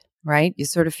impatient, right? You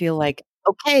sort of feel like,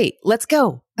 okay, let's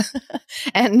go.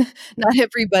 And not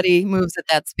everybody moves at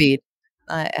that speed.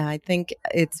 I think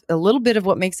it's a little bit of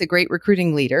what makes a great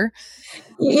recruiting leader.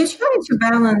 You're trying to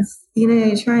balance,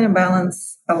 you're trying to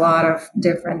balance a lot of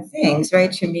different things,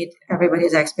 right? To meet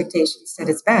everybody's expectations at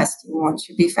its best. You want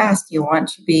to be fast. You want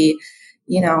to be,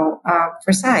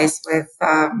 precise with,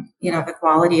 the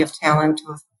quality of talent,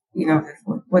 with,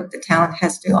 what the talent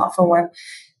has to offer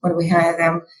when we hire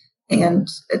them. And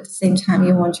at the same time,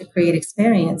 you want to create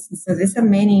experience. And so there's so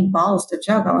many balls to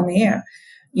juggle in the air,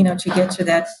 to get to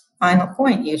that final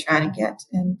point you're trying to get.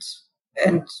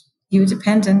 And you're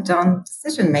dependent on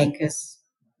decision makers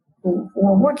who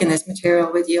are working this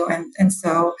material with you. And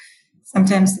so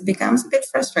sometimes it becomes a bit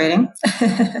frustrating.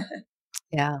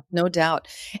 Yeah, no doubt.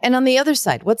 And on the other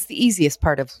side, what's the easiest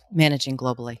part of managing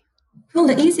globally? Well,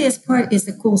 the easiest part is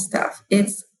the cool stuff.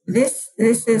 It's this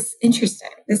is interesting.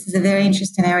 This is a very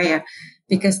interesting area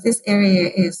because this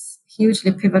area is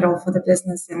hugely pivotal for the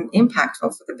business and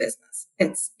impactful for the business.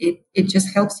 It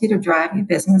just helps you to drive your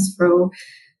business through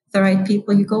the right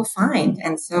people you go find.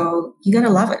 And so you got to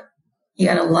love it. You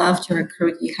got to love to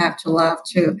recruit. You have to love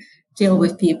to deal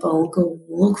with people, go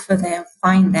look for them,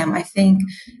 find them. I think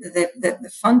that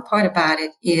the fun part about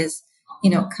it is,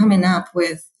 coming up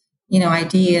with,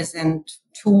 ideas and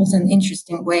tools and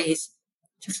interesting ways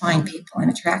to find people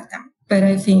and attract them. But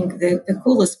I think the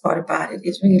coolest part about it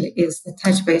is the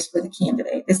touch base with the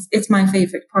candidate. It's my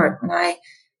favorite part when I,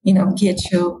 get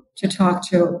to talk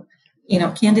to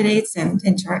candidates and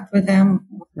interact with them.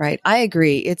 Right. I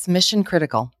agree. It's mission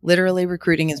critical. Literally,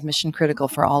 recruiting is mission critical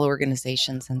for all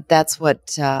organizations. And that's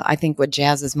what I think what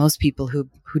jazzes most people who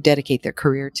dedicate their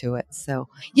career to it. So,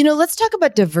 let's talk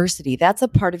about diversity. That's a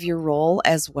part of your role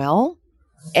as well.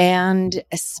 And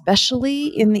especially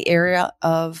in the area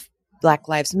of Black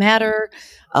Lives Matter,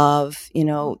 of,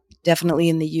 definitely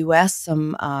in the U.S.,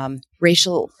 some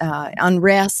racial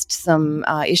unrest, some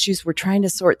issues we're trying to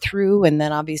sort through. And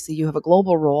then obviously you have a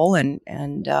global role and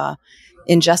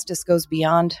injustice goes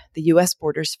beyond the U.S.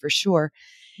 borders for sure.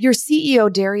 Your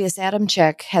CEO, Darius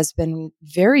Adamczyk, has been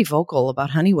very vocal about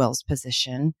Honeywell's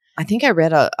position. I think I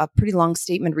read a pretty long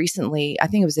statement recently. I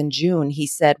think it was in June. He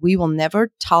said, "We will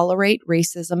never tolerate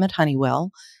racism at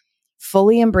Honeywell.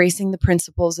 Fully embracing the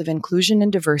principles of inclusion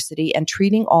and diversity and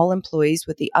treating all employees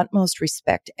with the utmost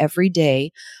respect every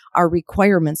day are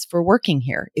requirements for working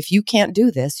here. If you can't do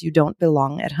this, you don't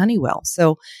belong at Honeywell."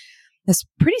 So that's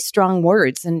pretty strong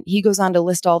words. And he goes on to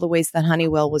list all the ways that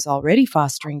Honeywell was already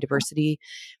fostering diversity,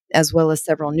 as well as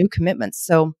several new commitments.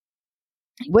 So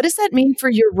what does that mean for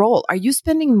your role? Are you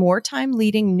spending more time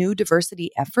leading new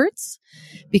diversity efforts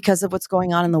because of what's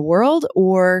going on in the world?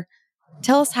 Or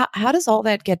tell us, how does all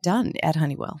that get done at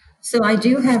Honeywell? So I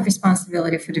do have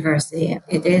responsibility for diversity.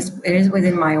 It is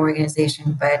within my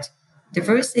organization, but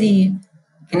diversity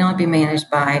cannot be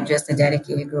managed by just a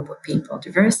dedicated group of people.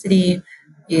 Diversity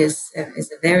is a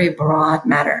very broad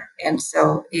matter, and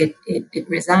so it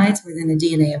resides within the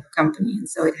DNA of a company, and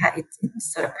so it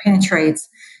sort of penetrates,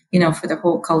 for the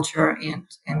whole culture,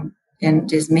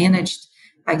 and is managed,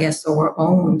 I guess, or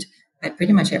owned by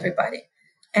pretty much everybody.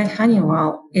 At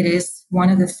Honeywell, it is one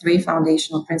of the three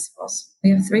foundational principles.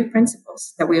 We have three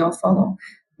principles that we all follow: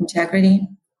 integrity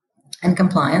and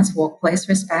compliance, workplace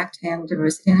respect, and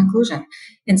diversity and inclusion.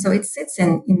 And so it sits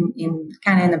in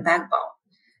kind of in the backbone.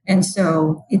 And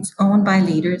so it's owned by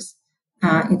leaders.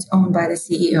 It's owned by the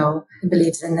CEO who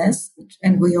believes in this,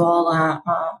 and we all are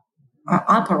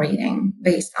operating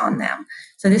based on them.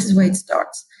 So this is where it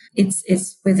starts.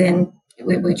 It's within.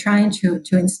 We're trying to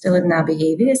instill it in our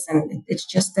behaviors, and it's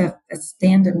just a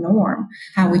standard norm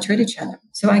how we treat each other.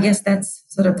 So I guess that's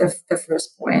sort of the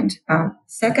first point.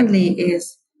 Secondly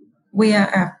is we are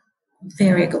a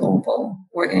very global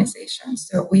organization.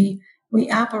 So we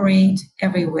operate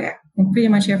everywhere. In pretty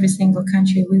much every single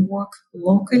country, we work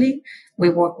locally. We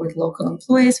work with local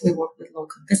employees. We work with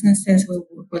local businesses. We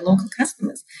work with local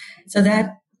customers. So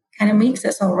that kind of makes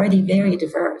us already very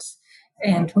diverse.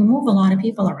 And we move a lot of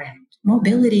people around.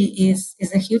 Mobility is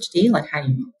a huge deal at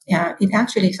Honeywell. It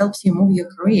actually helps you move your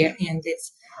career, and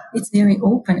it's very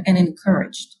open and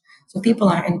encouraged. So people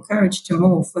are encouraged to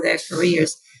move for their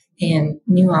careers and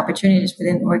new opportunities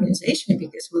within the organization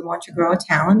because we want to grow our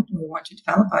talent. We want to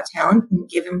develop our talent and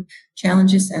give them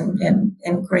challenges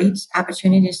and great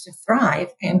opportunities to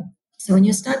thrive. And so when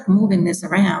you start moving this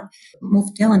around,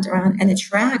 move talent around and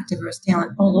attract diverse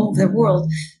talent all over the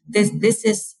world, this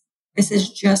is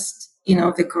just,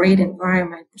 the great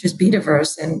environment. Just be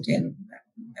diverse and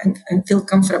feel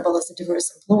comfortable as a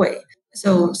diverse employee.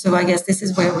 So I guess this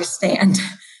is where we stand.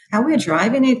 How we're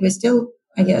driving it, we still,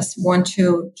 I guess, want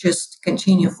to just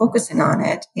continue focusing on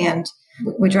it. And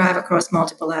we drive across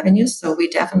multiple avenues. So we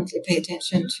definitely pay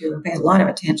a lot of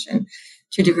attention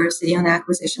to diversity on the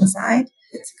acquisition side.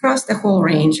 It's across the whole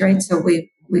range, right? So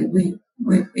we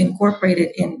incorporate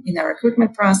it in our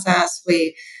recruitment process.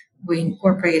 We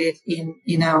incorporate it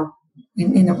in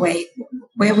a way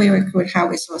where we recruit, how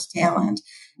we source talent.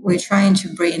 We're trying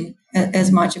to bring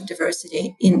as much of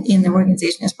diversity in the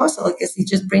organization as possible, because you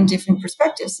just bring different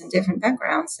perspectives and different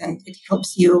backgrounds, and it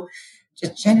helps you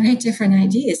just generate different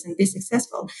ideas and be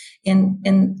successful. And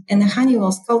the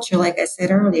Honeywell's culture, like I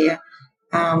said earlier,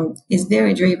 is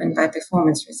very driven by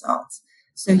performance results.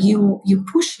 So you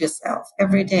push yourself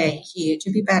every day here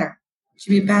to be better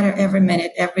every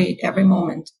minute, every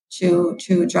moment, to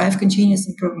drive continuous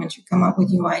improvement, to come up with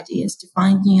new ideas, to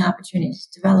find new opportunities,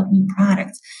 develop new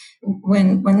products.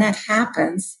 When that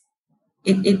happens,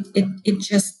 it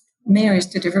just marries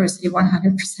to diversity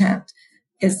 100%.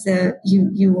 Is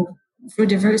you through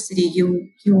diversity you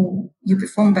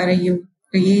perform better, you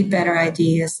create better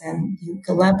ideas, and you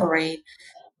collaborate.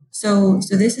 So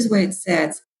this is where it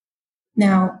sits.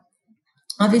 Now,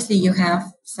 obviously, you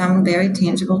have some very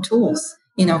tangible tools,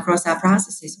 across our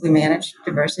processes. We manage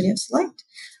diversity of slate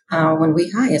when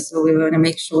we hire. So we want to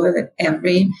make sure that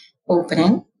every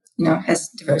opening, has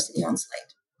diversity on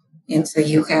slate. And so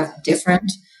you have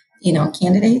different,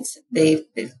 candidates.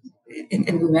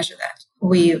 And we measure that.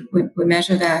 We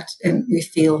measure that, and we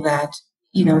feel that,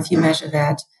 if you measure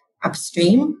that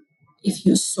upstream, if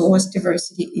you source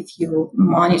diversity, if you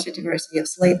monitor diversity of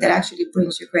slate, that actually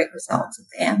brings you great results at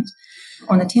the end.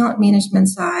 On the talent management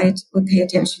side, we pay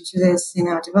attention to this in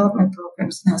our development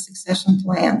programs, in our succession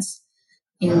plans,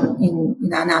 in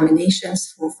our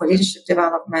nominations for leadership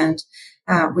development.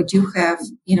 We do have,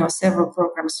 several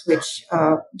programs which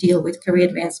deal with career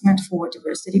advancement for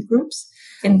diversity groups,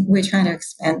 and we're trying to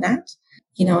expand that,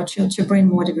 to bring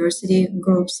more diversity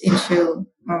groups into,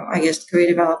 career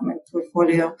development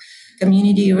portfolio.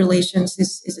 Community relations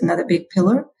is another big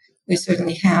pillar. We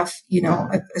certainly have,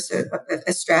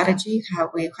 a strategy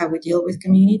how we deal with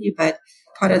community, but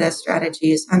part of that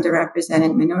strategy is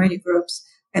underrepresented minority groups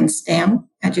and STEM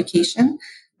education.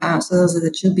 So those are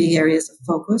the two big areas of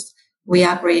focus. We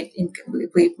operate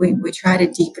we try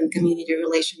to deepen community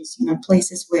relations,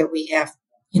 places where we have,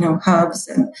 hubs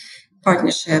and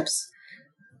partnerships.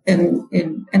 And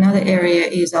another area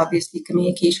is obviously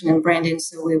communication and branding.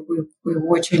 So we're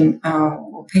watching,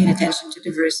 we're paying attention to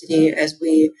diversity as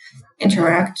we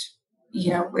interact,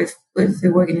 with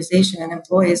the organization and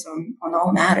employees on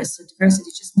all matters. So diversity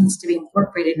just needs to be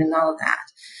incorporated in all of that.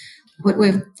 What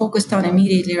we're focused on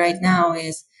immediately right now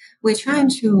is we're trying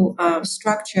to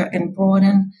structure and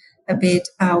broaden a bit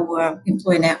our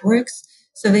employee networks.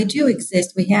 So they do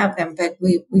exist. We have them, but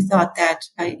we thought that,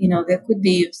 there could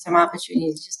be some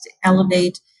opportunities just to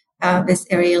elevate this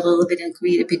area a little bit and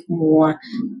create a bit more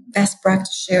best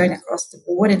practice sharing across the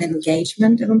board and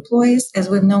engagement of employees. As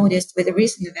we've noticed with the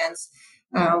recent events,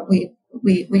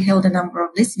 we held a number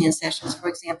of listening sessions, for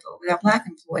example, with our Black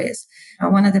employees.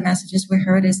 One of the messages we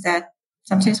heard is that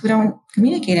sometimes we don't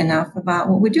communicate enough about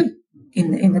what we do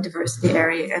in the diversity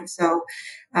area. And so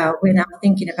we're now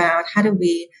thinking about how do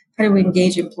we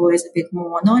engage employees a bit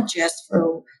more, not just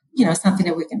for, something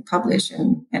that we can publish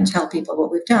and tell people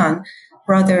what we've done,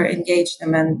 rather engage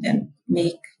them and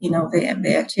make,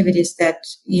 the activities that,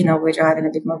 we're driving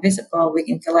a bit more visible. We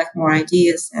can collect more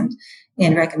ideas and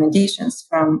recommendations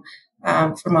from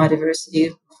our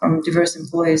diversity, from diverse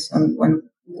employees on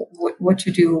what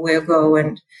to do, where to go,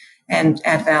 and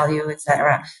add value,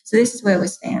 etc. So this is where we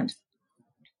stand.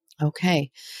 Okay.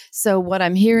 So what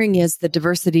I'm hearing is the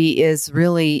diversity is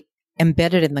really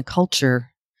embedded in the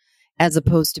culture as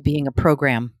opposed to being a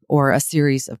program or a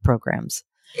series of programs.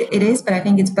 It is, but I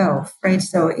think it's both, right?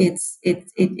 So it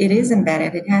is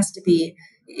embedded. It has to be,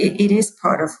 it is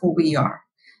part of who we are.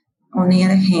 On the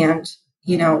other hand,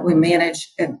 we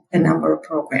manage a number of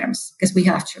programs because we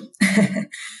have to.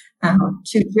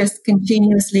 To just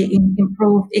continuously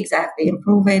improve it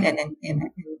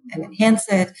and enhance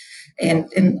it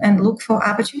and look for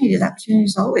opportunities.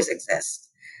 Opportunities always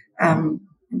exist. And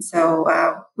so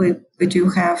we do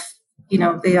have,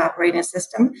 the operating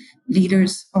system.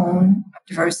 Leaders own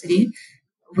diversity.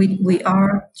 We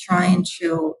are trying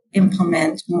to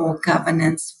implement more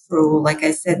governance through, like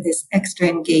I said, this extra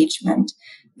engagement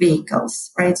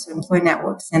vehicles, right? So employee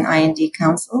networks and I&D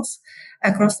councils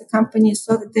across the company,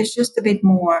 so that there's just a bit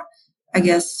more,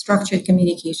 structured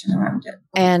communication around it.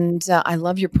 And I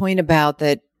love your point about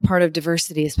that part of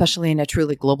diversity, especially in a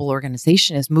truly global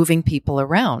organization, is moving people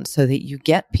around so that you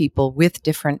get people with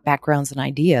different backgrounds and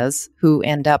ideas who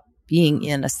end up being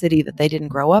in a city that they didn't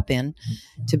grow up in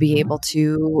to be able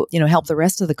to, help the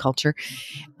rest of the culture.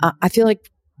 I feel like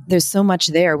there's so much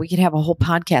there. We could have a whole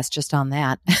podcast just on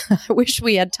that. I wish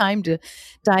we had time to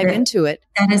dive into it.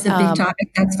 That is a big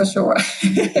topic, that's for sure.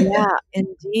 Yeah,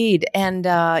 indeed. And,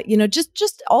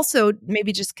 just also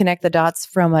maybe just connect the dots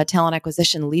from a talent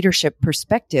acquisition leadership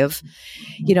perspective.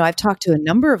 I've talked to a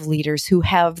number of leaders who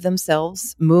have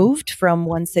themselves moved from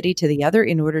one city to the other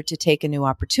in order to take a new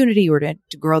opportunity or to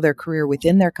grow their career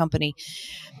within their company.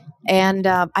 And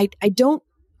I don't,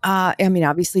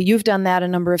 obviously you've done that a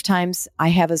number of times. I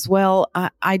have as well.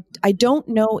 I don't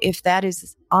know if that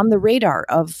is on the radar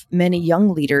of many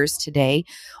young leaders today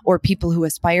or people who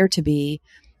aspire to be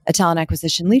a talent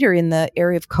acquisition leader in the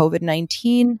area of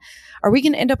COVID-19. Are we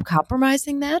going to end up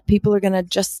compromising that? People are going to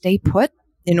just stay put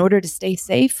in order to stay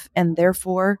safe and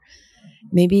therefore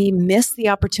maybe miss the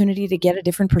opportunity to get a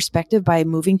different perspective by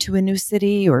moving to a new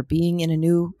city or being in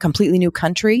a completely new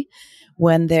country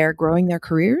when they're growing their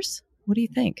careers? What do you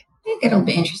think? I think it'll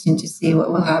be interesting to see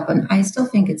what will happen. I still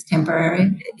think it's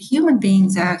temporary. Human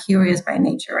beings are curious by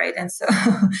nature, right? And so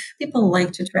people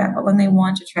like to travel and they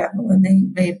want to travel, and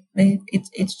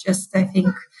it's just, I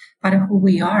think, part of who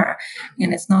we are.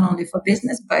 And it's not only for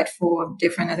business, but for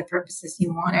different other purposes.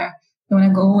 You want to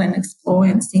go and explore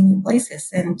and see new places.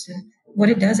 And what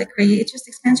it does, it just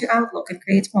expands your outlook and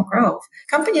creates more growth.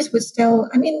 Companies would still,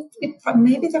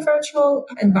 maybe the virtual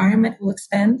environment will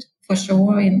expand for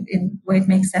sure in where it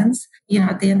makes sense.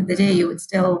 At the end of the day, you would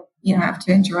still, have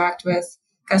to interact with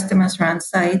customers, run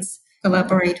sites,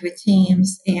 collaborate with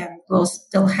teams, and will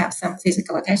still have some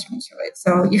physical attachment to it.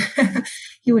 So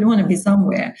you would want to be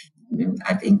somewhere.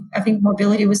 I think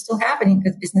mobility was still happening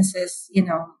because businesses,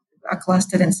 are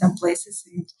clustered in some places,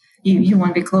 and you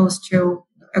want to be close to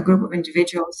a group of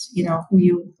individuals, who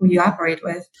you operate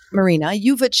with. Marina,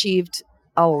 you've achieved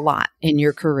a lot in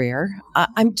your career.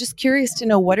 I'm just curious to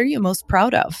know, what are you most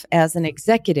proud of as an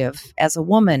executive, as a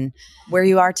woman, where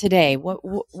you are today?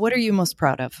 What are you most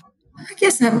proud of? I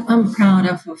guess I'm proud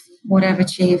of what I've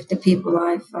achieved, the people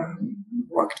I've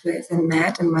worked with and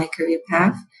met in my career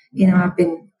path. I've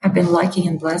been lucky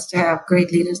and blessed to have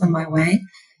great leaders on my way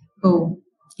who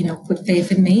put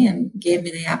faith in me and gave me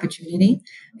the opportunity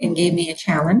and gave me a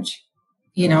challenge,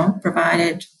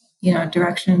 provided,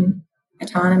 direction,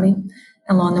 autonomy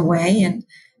along the way. And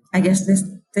I guess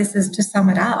this is to sum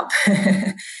it up.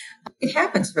 It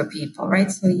happens for people,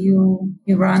 right? So you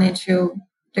run into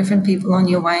different people on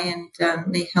your way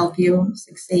and they help you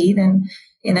succeed. And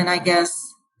then I guess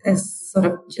as sort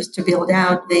of just to build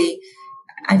out,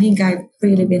 I think I've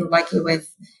really been lucky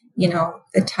with,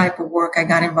 the type of work I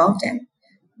got involved in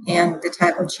and the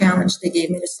type of challenge they gave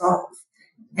me to solve.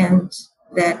 And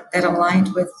that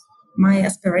aligned with my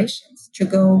aspirations to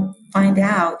go find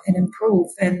out and improve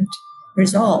and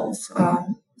resolve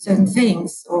certain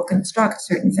things or construct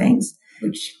certain things,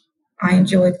 which I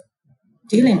enjoyed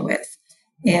dealing with.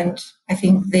 And I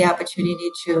think the opportunity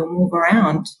to move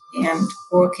around and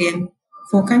work in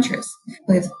 4 countries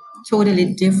with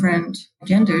totally different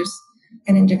genders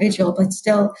and individual, but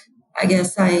still, I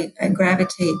guess I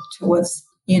gravitate towards,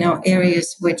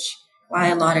 areas which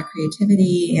require a lot of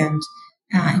creativity and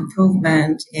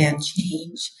improvement and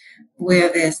change,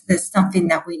 where there's something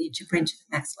that we need to bring to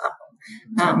the next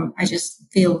level. I just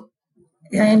feel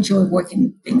I enjoy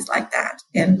working things like that,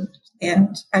 and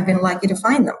I've been lucky to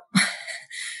find them.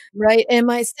 Right. And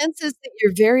my sense is that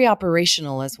you're very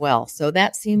operational as well. So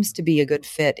that seems to be a good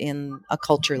fit in a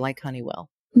culture like Honeywell.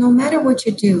 No matter what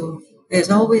you do, there's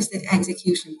always the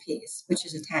execution piece, which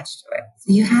is attached to it.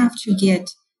 So you have to get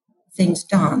things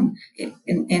done.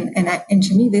 And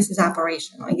to me, this is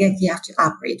operational. You have to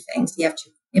operate things. You have to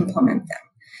implement them.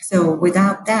 So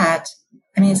without that,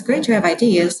 it's great to have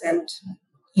ideas and,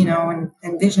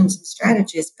 and visions and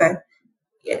strategies, but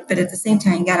at the same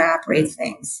time, you got to operate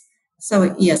things.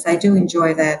 So yes, I do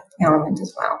enjoy that element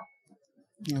as well.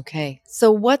 Okay.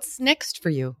 So what's next for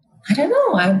you? I don't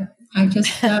know. I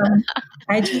just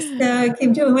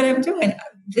keep doing what I'm doing.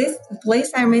 This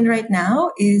place I'm in right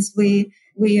now is we've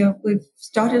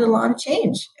started a lot of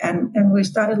change and we've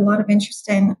started a lot of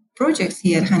interesting projects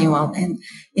here at Honeywell and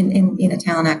in a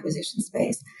talent acquisition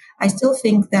space. I still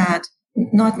think that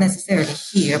not necessarily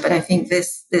here, but I think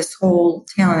this whole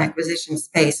talent acquisition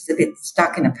space is a bit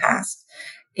stuck in the past.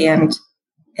 And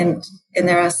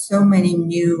there are so many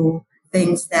new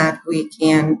things that we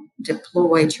can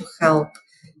deploy to help,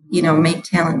 make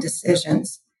talent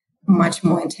decisions much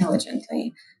more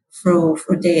intelligently through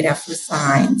data, through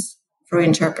science, through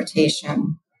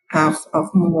interpretation, of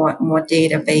more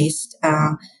data based,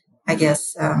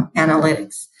 analytics,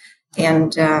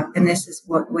 and this is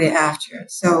what we're after.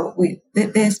 So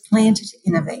there's plenty to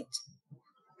innovate.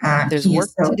 There's work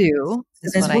to do.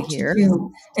 There's work to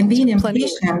do, and being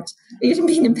impatient. Even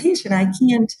being impatient, I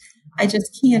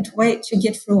just can't wait to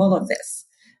get through all of this,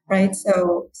 right?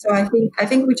 So I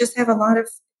think we just have a lot of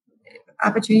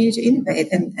opportunity to innovate,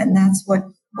 and that's what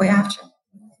we're after.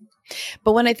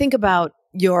 But when I think about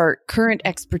your current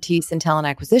expertise in talent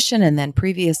acquisition, and then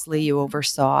previously you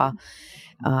oversaw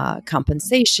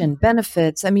compensation,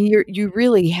 benefits, I mean, you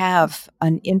really have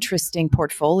an interesting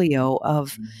portfolio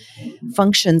of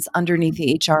functions underneath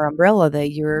the HR umbrella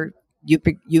that you're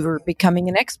becoming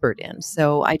an expert in.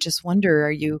 So I just wonder,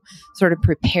 are you sort of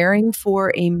preparing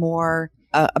for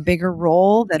a bigger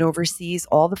role that oversees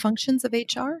all the functions of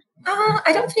HR?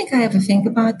 I don't think I ever think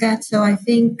about that. So I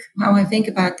think how I think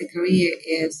about the career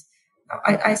is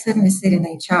I certainly sit in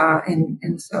HR, and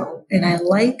I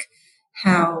like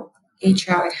how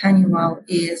HR at Honeywell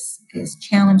is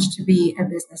challenged to be a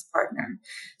business partner.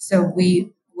 So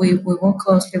we work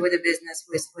closely with the business,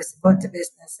 we support the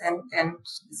business, and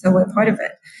so we're part of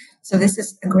it. So this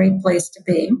is a great place to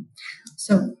be.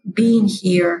 So being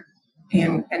here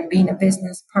and being a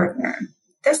business partner,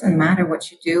 doesn't matter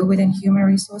what you do within human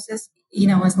resources,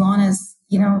 as long as,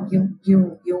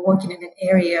 you're working in an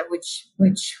area which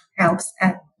helps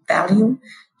add value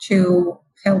to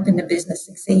helping the business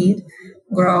succeed,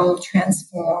 grow,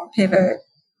 transform, pivot,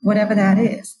 whatever that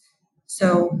is.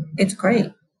 So it's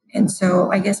great. And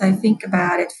so I guess I think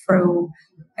about it through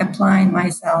applying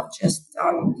myself just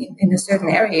in a certain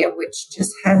area, which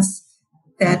just has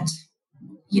that,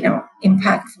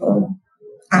 impactful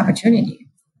opportunity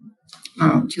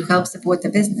to help support the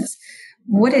business.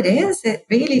 What it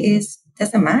really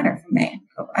doesn't matter for me.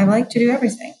 I like to do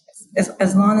everything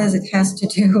as long as it has to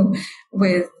do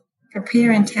with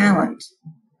preparing talent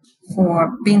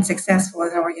for being successful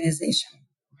as an organization.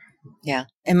 Yeah.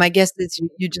 And my guess is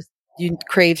you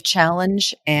crave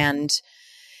challenge and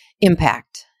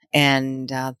impact,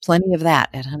 and plenty of that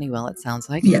at Honeywell, it sounds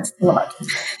like. Yes, a lot.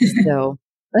 So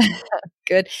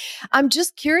good. I'm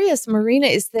just curious, Marina,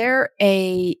 is there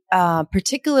a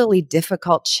particularly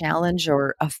difficult challenge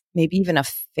or maybe even a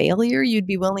failure you'd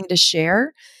be willing to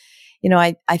share?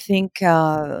 I think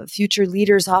future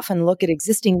leaders often look at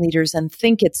existing leaders and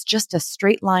think it's just a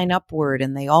straight line upward,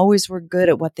 and they always were good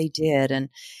at what they did. And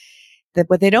that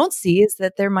what they don't see is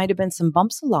that there might have been some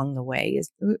bumps along the way.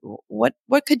 What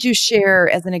could you share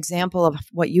as an example of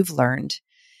what you've learned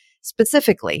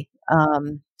specifically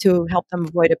to help them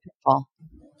avoid a pitfall?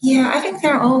 Yeah, I think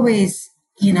there are always,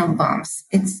 bumps.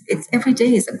 It's every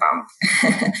day is a bump.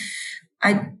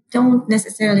 I don't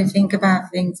necessarily think about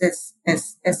things as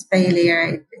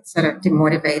failure. It sort of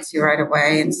demotivates you right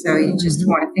away. And so you just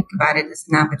want to think about it as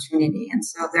an opportunity. And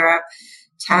so there are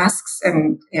tasks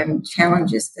and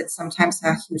challenges that sometimes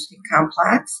are hugely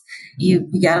complex. You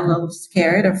get a little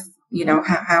scared of,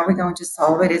 how are we going to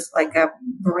solve it? It's like a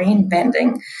brain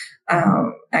bending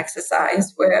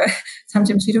exercise where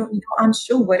sometimes you're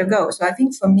unsure where to go. So I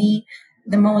think for me,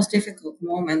 the most difficult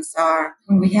moments are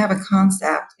when we have a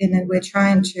concept and then we're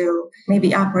trying to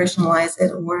maybe operationalize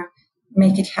it or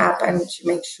make it happen to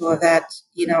make sure that,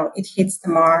 it hits the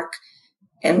mark.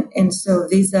 And so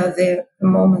these are the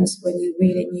moments when you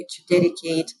really need to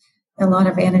dedicate a lot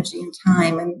of energy and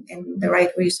time, and the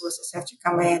right resources have to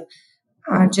come in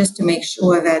just to make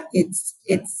sure that it's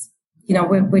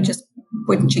we're just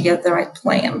putting together the right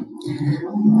plan,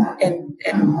 and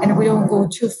we don't go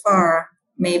too far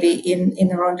maybe in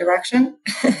the wrong direction.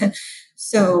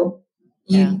 So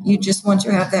you just want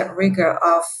to have that rigor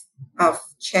of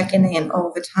checking in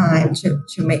all the time to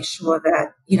make sure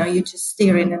that, you're just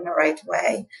steering in the right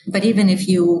way. But even if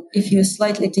you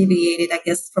slightly deviated, I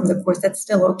guess, from the course, that's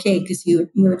still okay, because you're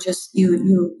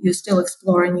still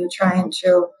exploring, you're trying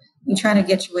to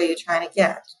get to where you're trying to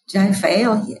get. Did I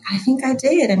fail? Yeah, I think I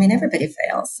did. I mean, everybody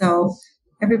fails. So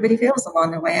everybody fails along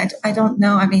the way. I don't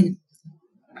know. I mean,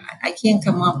 I can't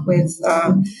come up with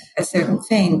a certain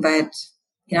thing, but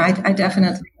I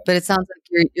definitely. But it sounds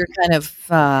like you're kind of,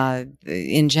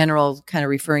 in general, kind of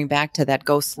referring back to that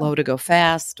go slow to go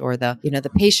fast, or the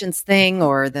patience thing,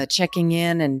 or the checking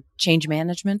in and change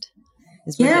management.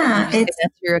 That's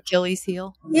your Achilles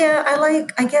heel. Yeah,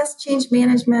 I guess change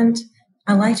management.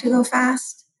 I like to go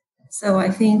fast. So I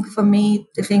think for me,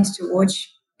 the things to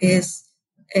watch is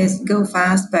go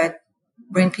fast, but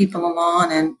bring people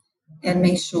along and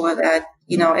make sure that,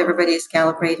 everybody is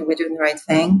calibrated, we're doing the right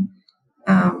thing.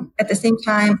 At the same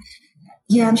time,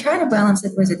 I'm trying to balance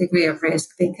it with a degree of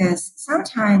risk, because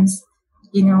sometimes,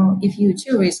 if you're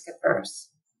too risk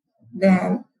averse,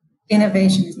 then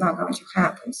innovation is not going to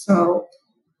happen. So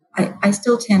I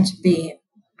still tend to be,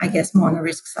 I guess, more on the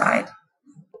risk side.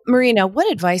 Marina,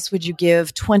 what advice would you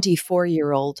give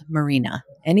 24-year-old Marina?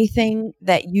 Anything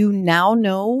that you now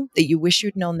know that you wish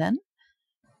you'd known then?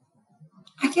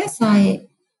 I guess I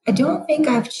don't think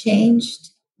I've changed.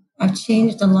 I've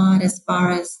changed a lot as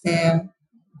far as the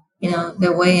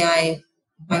way I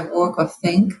work or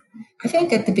think. I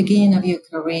think at the beginning of your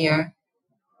career,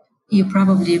 you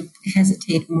probably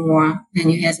hesitate more than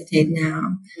you hesitate now.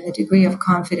 The degree of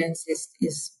confidence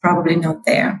is probably not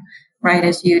there, right?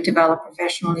 As you develop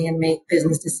professionally and make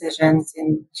business decisions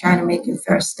and try to make your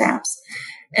first steps.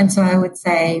 And so I would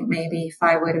say maybe if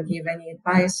I were to give any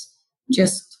advice,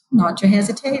 just not to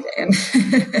hesitate and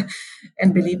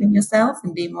and believe in yourself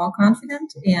and be more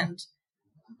confident and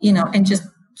just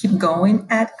keep going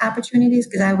at opportunities,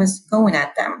 because I was going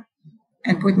at them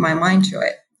and putting my mind to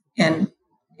it and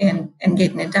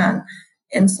getting it done.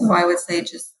 And so I would say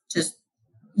just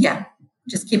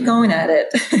keep going at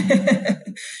it.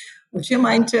 Put your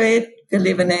mind to it,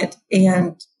 believe in it,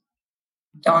 and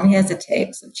don't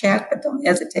hesitate. So check, but don't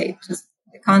hesitate. Just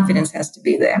the confidence has to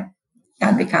be there. You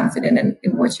got to be confident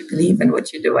in what you believe and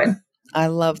what you're doing. I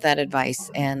love that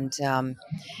advice. And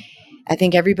I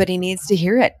think everybody needs to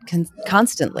hear it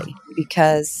constantly,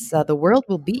 because the world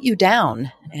will beat you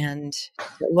down, and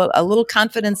a little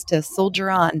confidence to soldier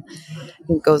on, I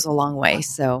think, goes a long way.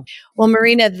 So, well,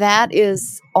 Marina, that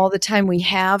is all the time we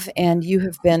have, and you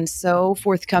have been so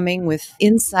forthcoming with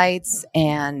insights,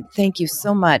 and thank you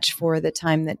so much for the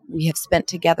time that we have spent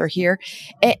together here.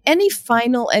 Any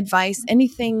final advice,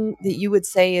 anything that you would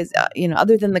say is,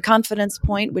 other than the confidence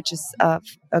point, which is a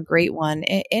great one,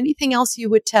 anything else you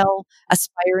would tell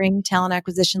aspiring talent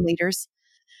acquisition leaders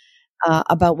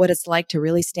about what it's like to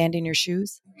really stand in your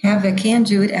shoes? Have a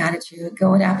can-do-it attitude,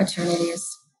 go at opportunities,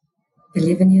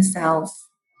 believe in yourself.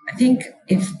 I think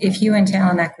if you're in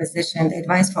talent acquisition, the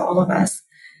advice for all of us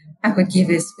I would give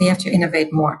is we have to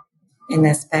innovate more in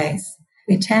this space.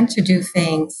 We tend to do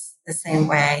things the same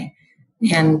way,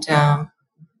 and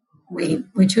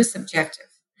we're too subjective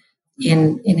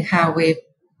in how we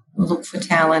look for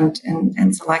talent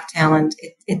and select talent.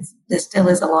 There still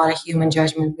is a lot of human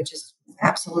judgment, which is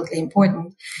absolutely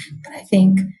important. But I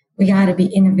think we got to be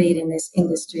innovating this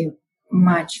industry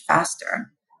much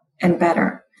faster and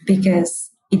better, because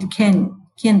it can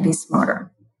be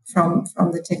smarter from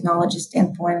the technology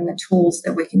standpoint and the tools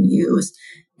that we can use.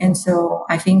 And so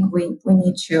I think we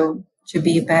need to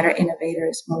be better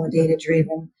innovators, more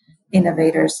data-driven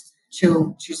innovators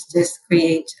to just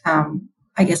create,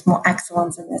 more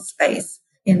excellence in this space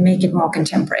and make it more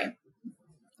contemporary.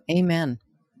 Amen.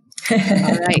 All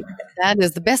right. That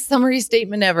is the best summary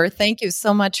statement ever. Thank you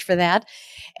so much for that.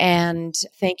 And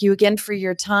thank you again for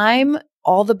your time.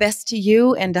 All the best to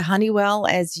you and to Honeywell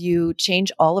as you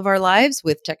change all of our lives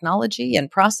with technology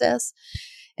and process,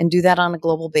 and do that on a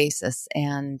global basis.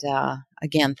 And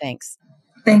again, thanks.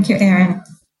 Thank you, Erin.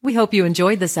 We hope you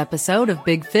enjoyed this episode of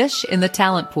Big Fish in the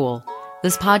Talent Pool.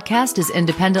 This podcast is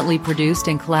independently produced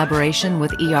in collaboration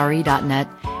with ERE.net,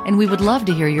 and we would love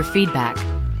to hear your feedback.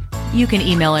 You can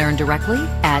email Erin directly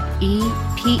at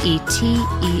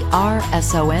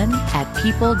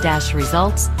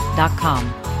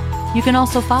epeterson@people-results.com. You can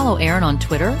also follow Erin on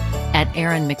Twitter at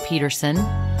Erin McPeterson,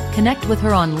 connect with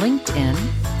her on LinkedIn,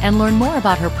 and learn more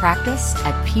about her practice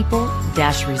at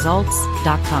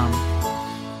people-results.com.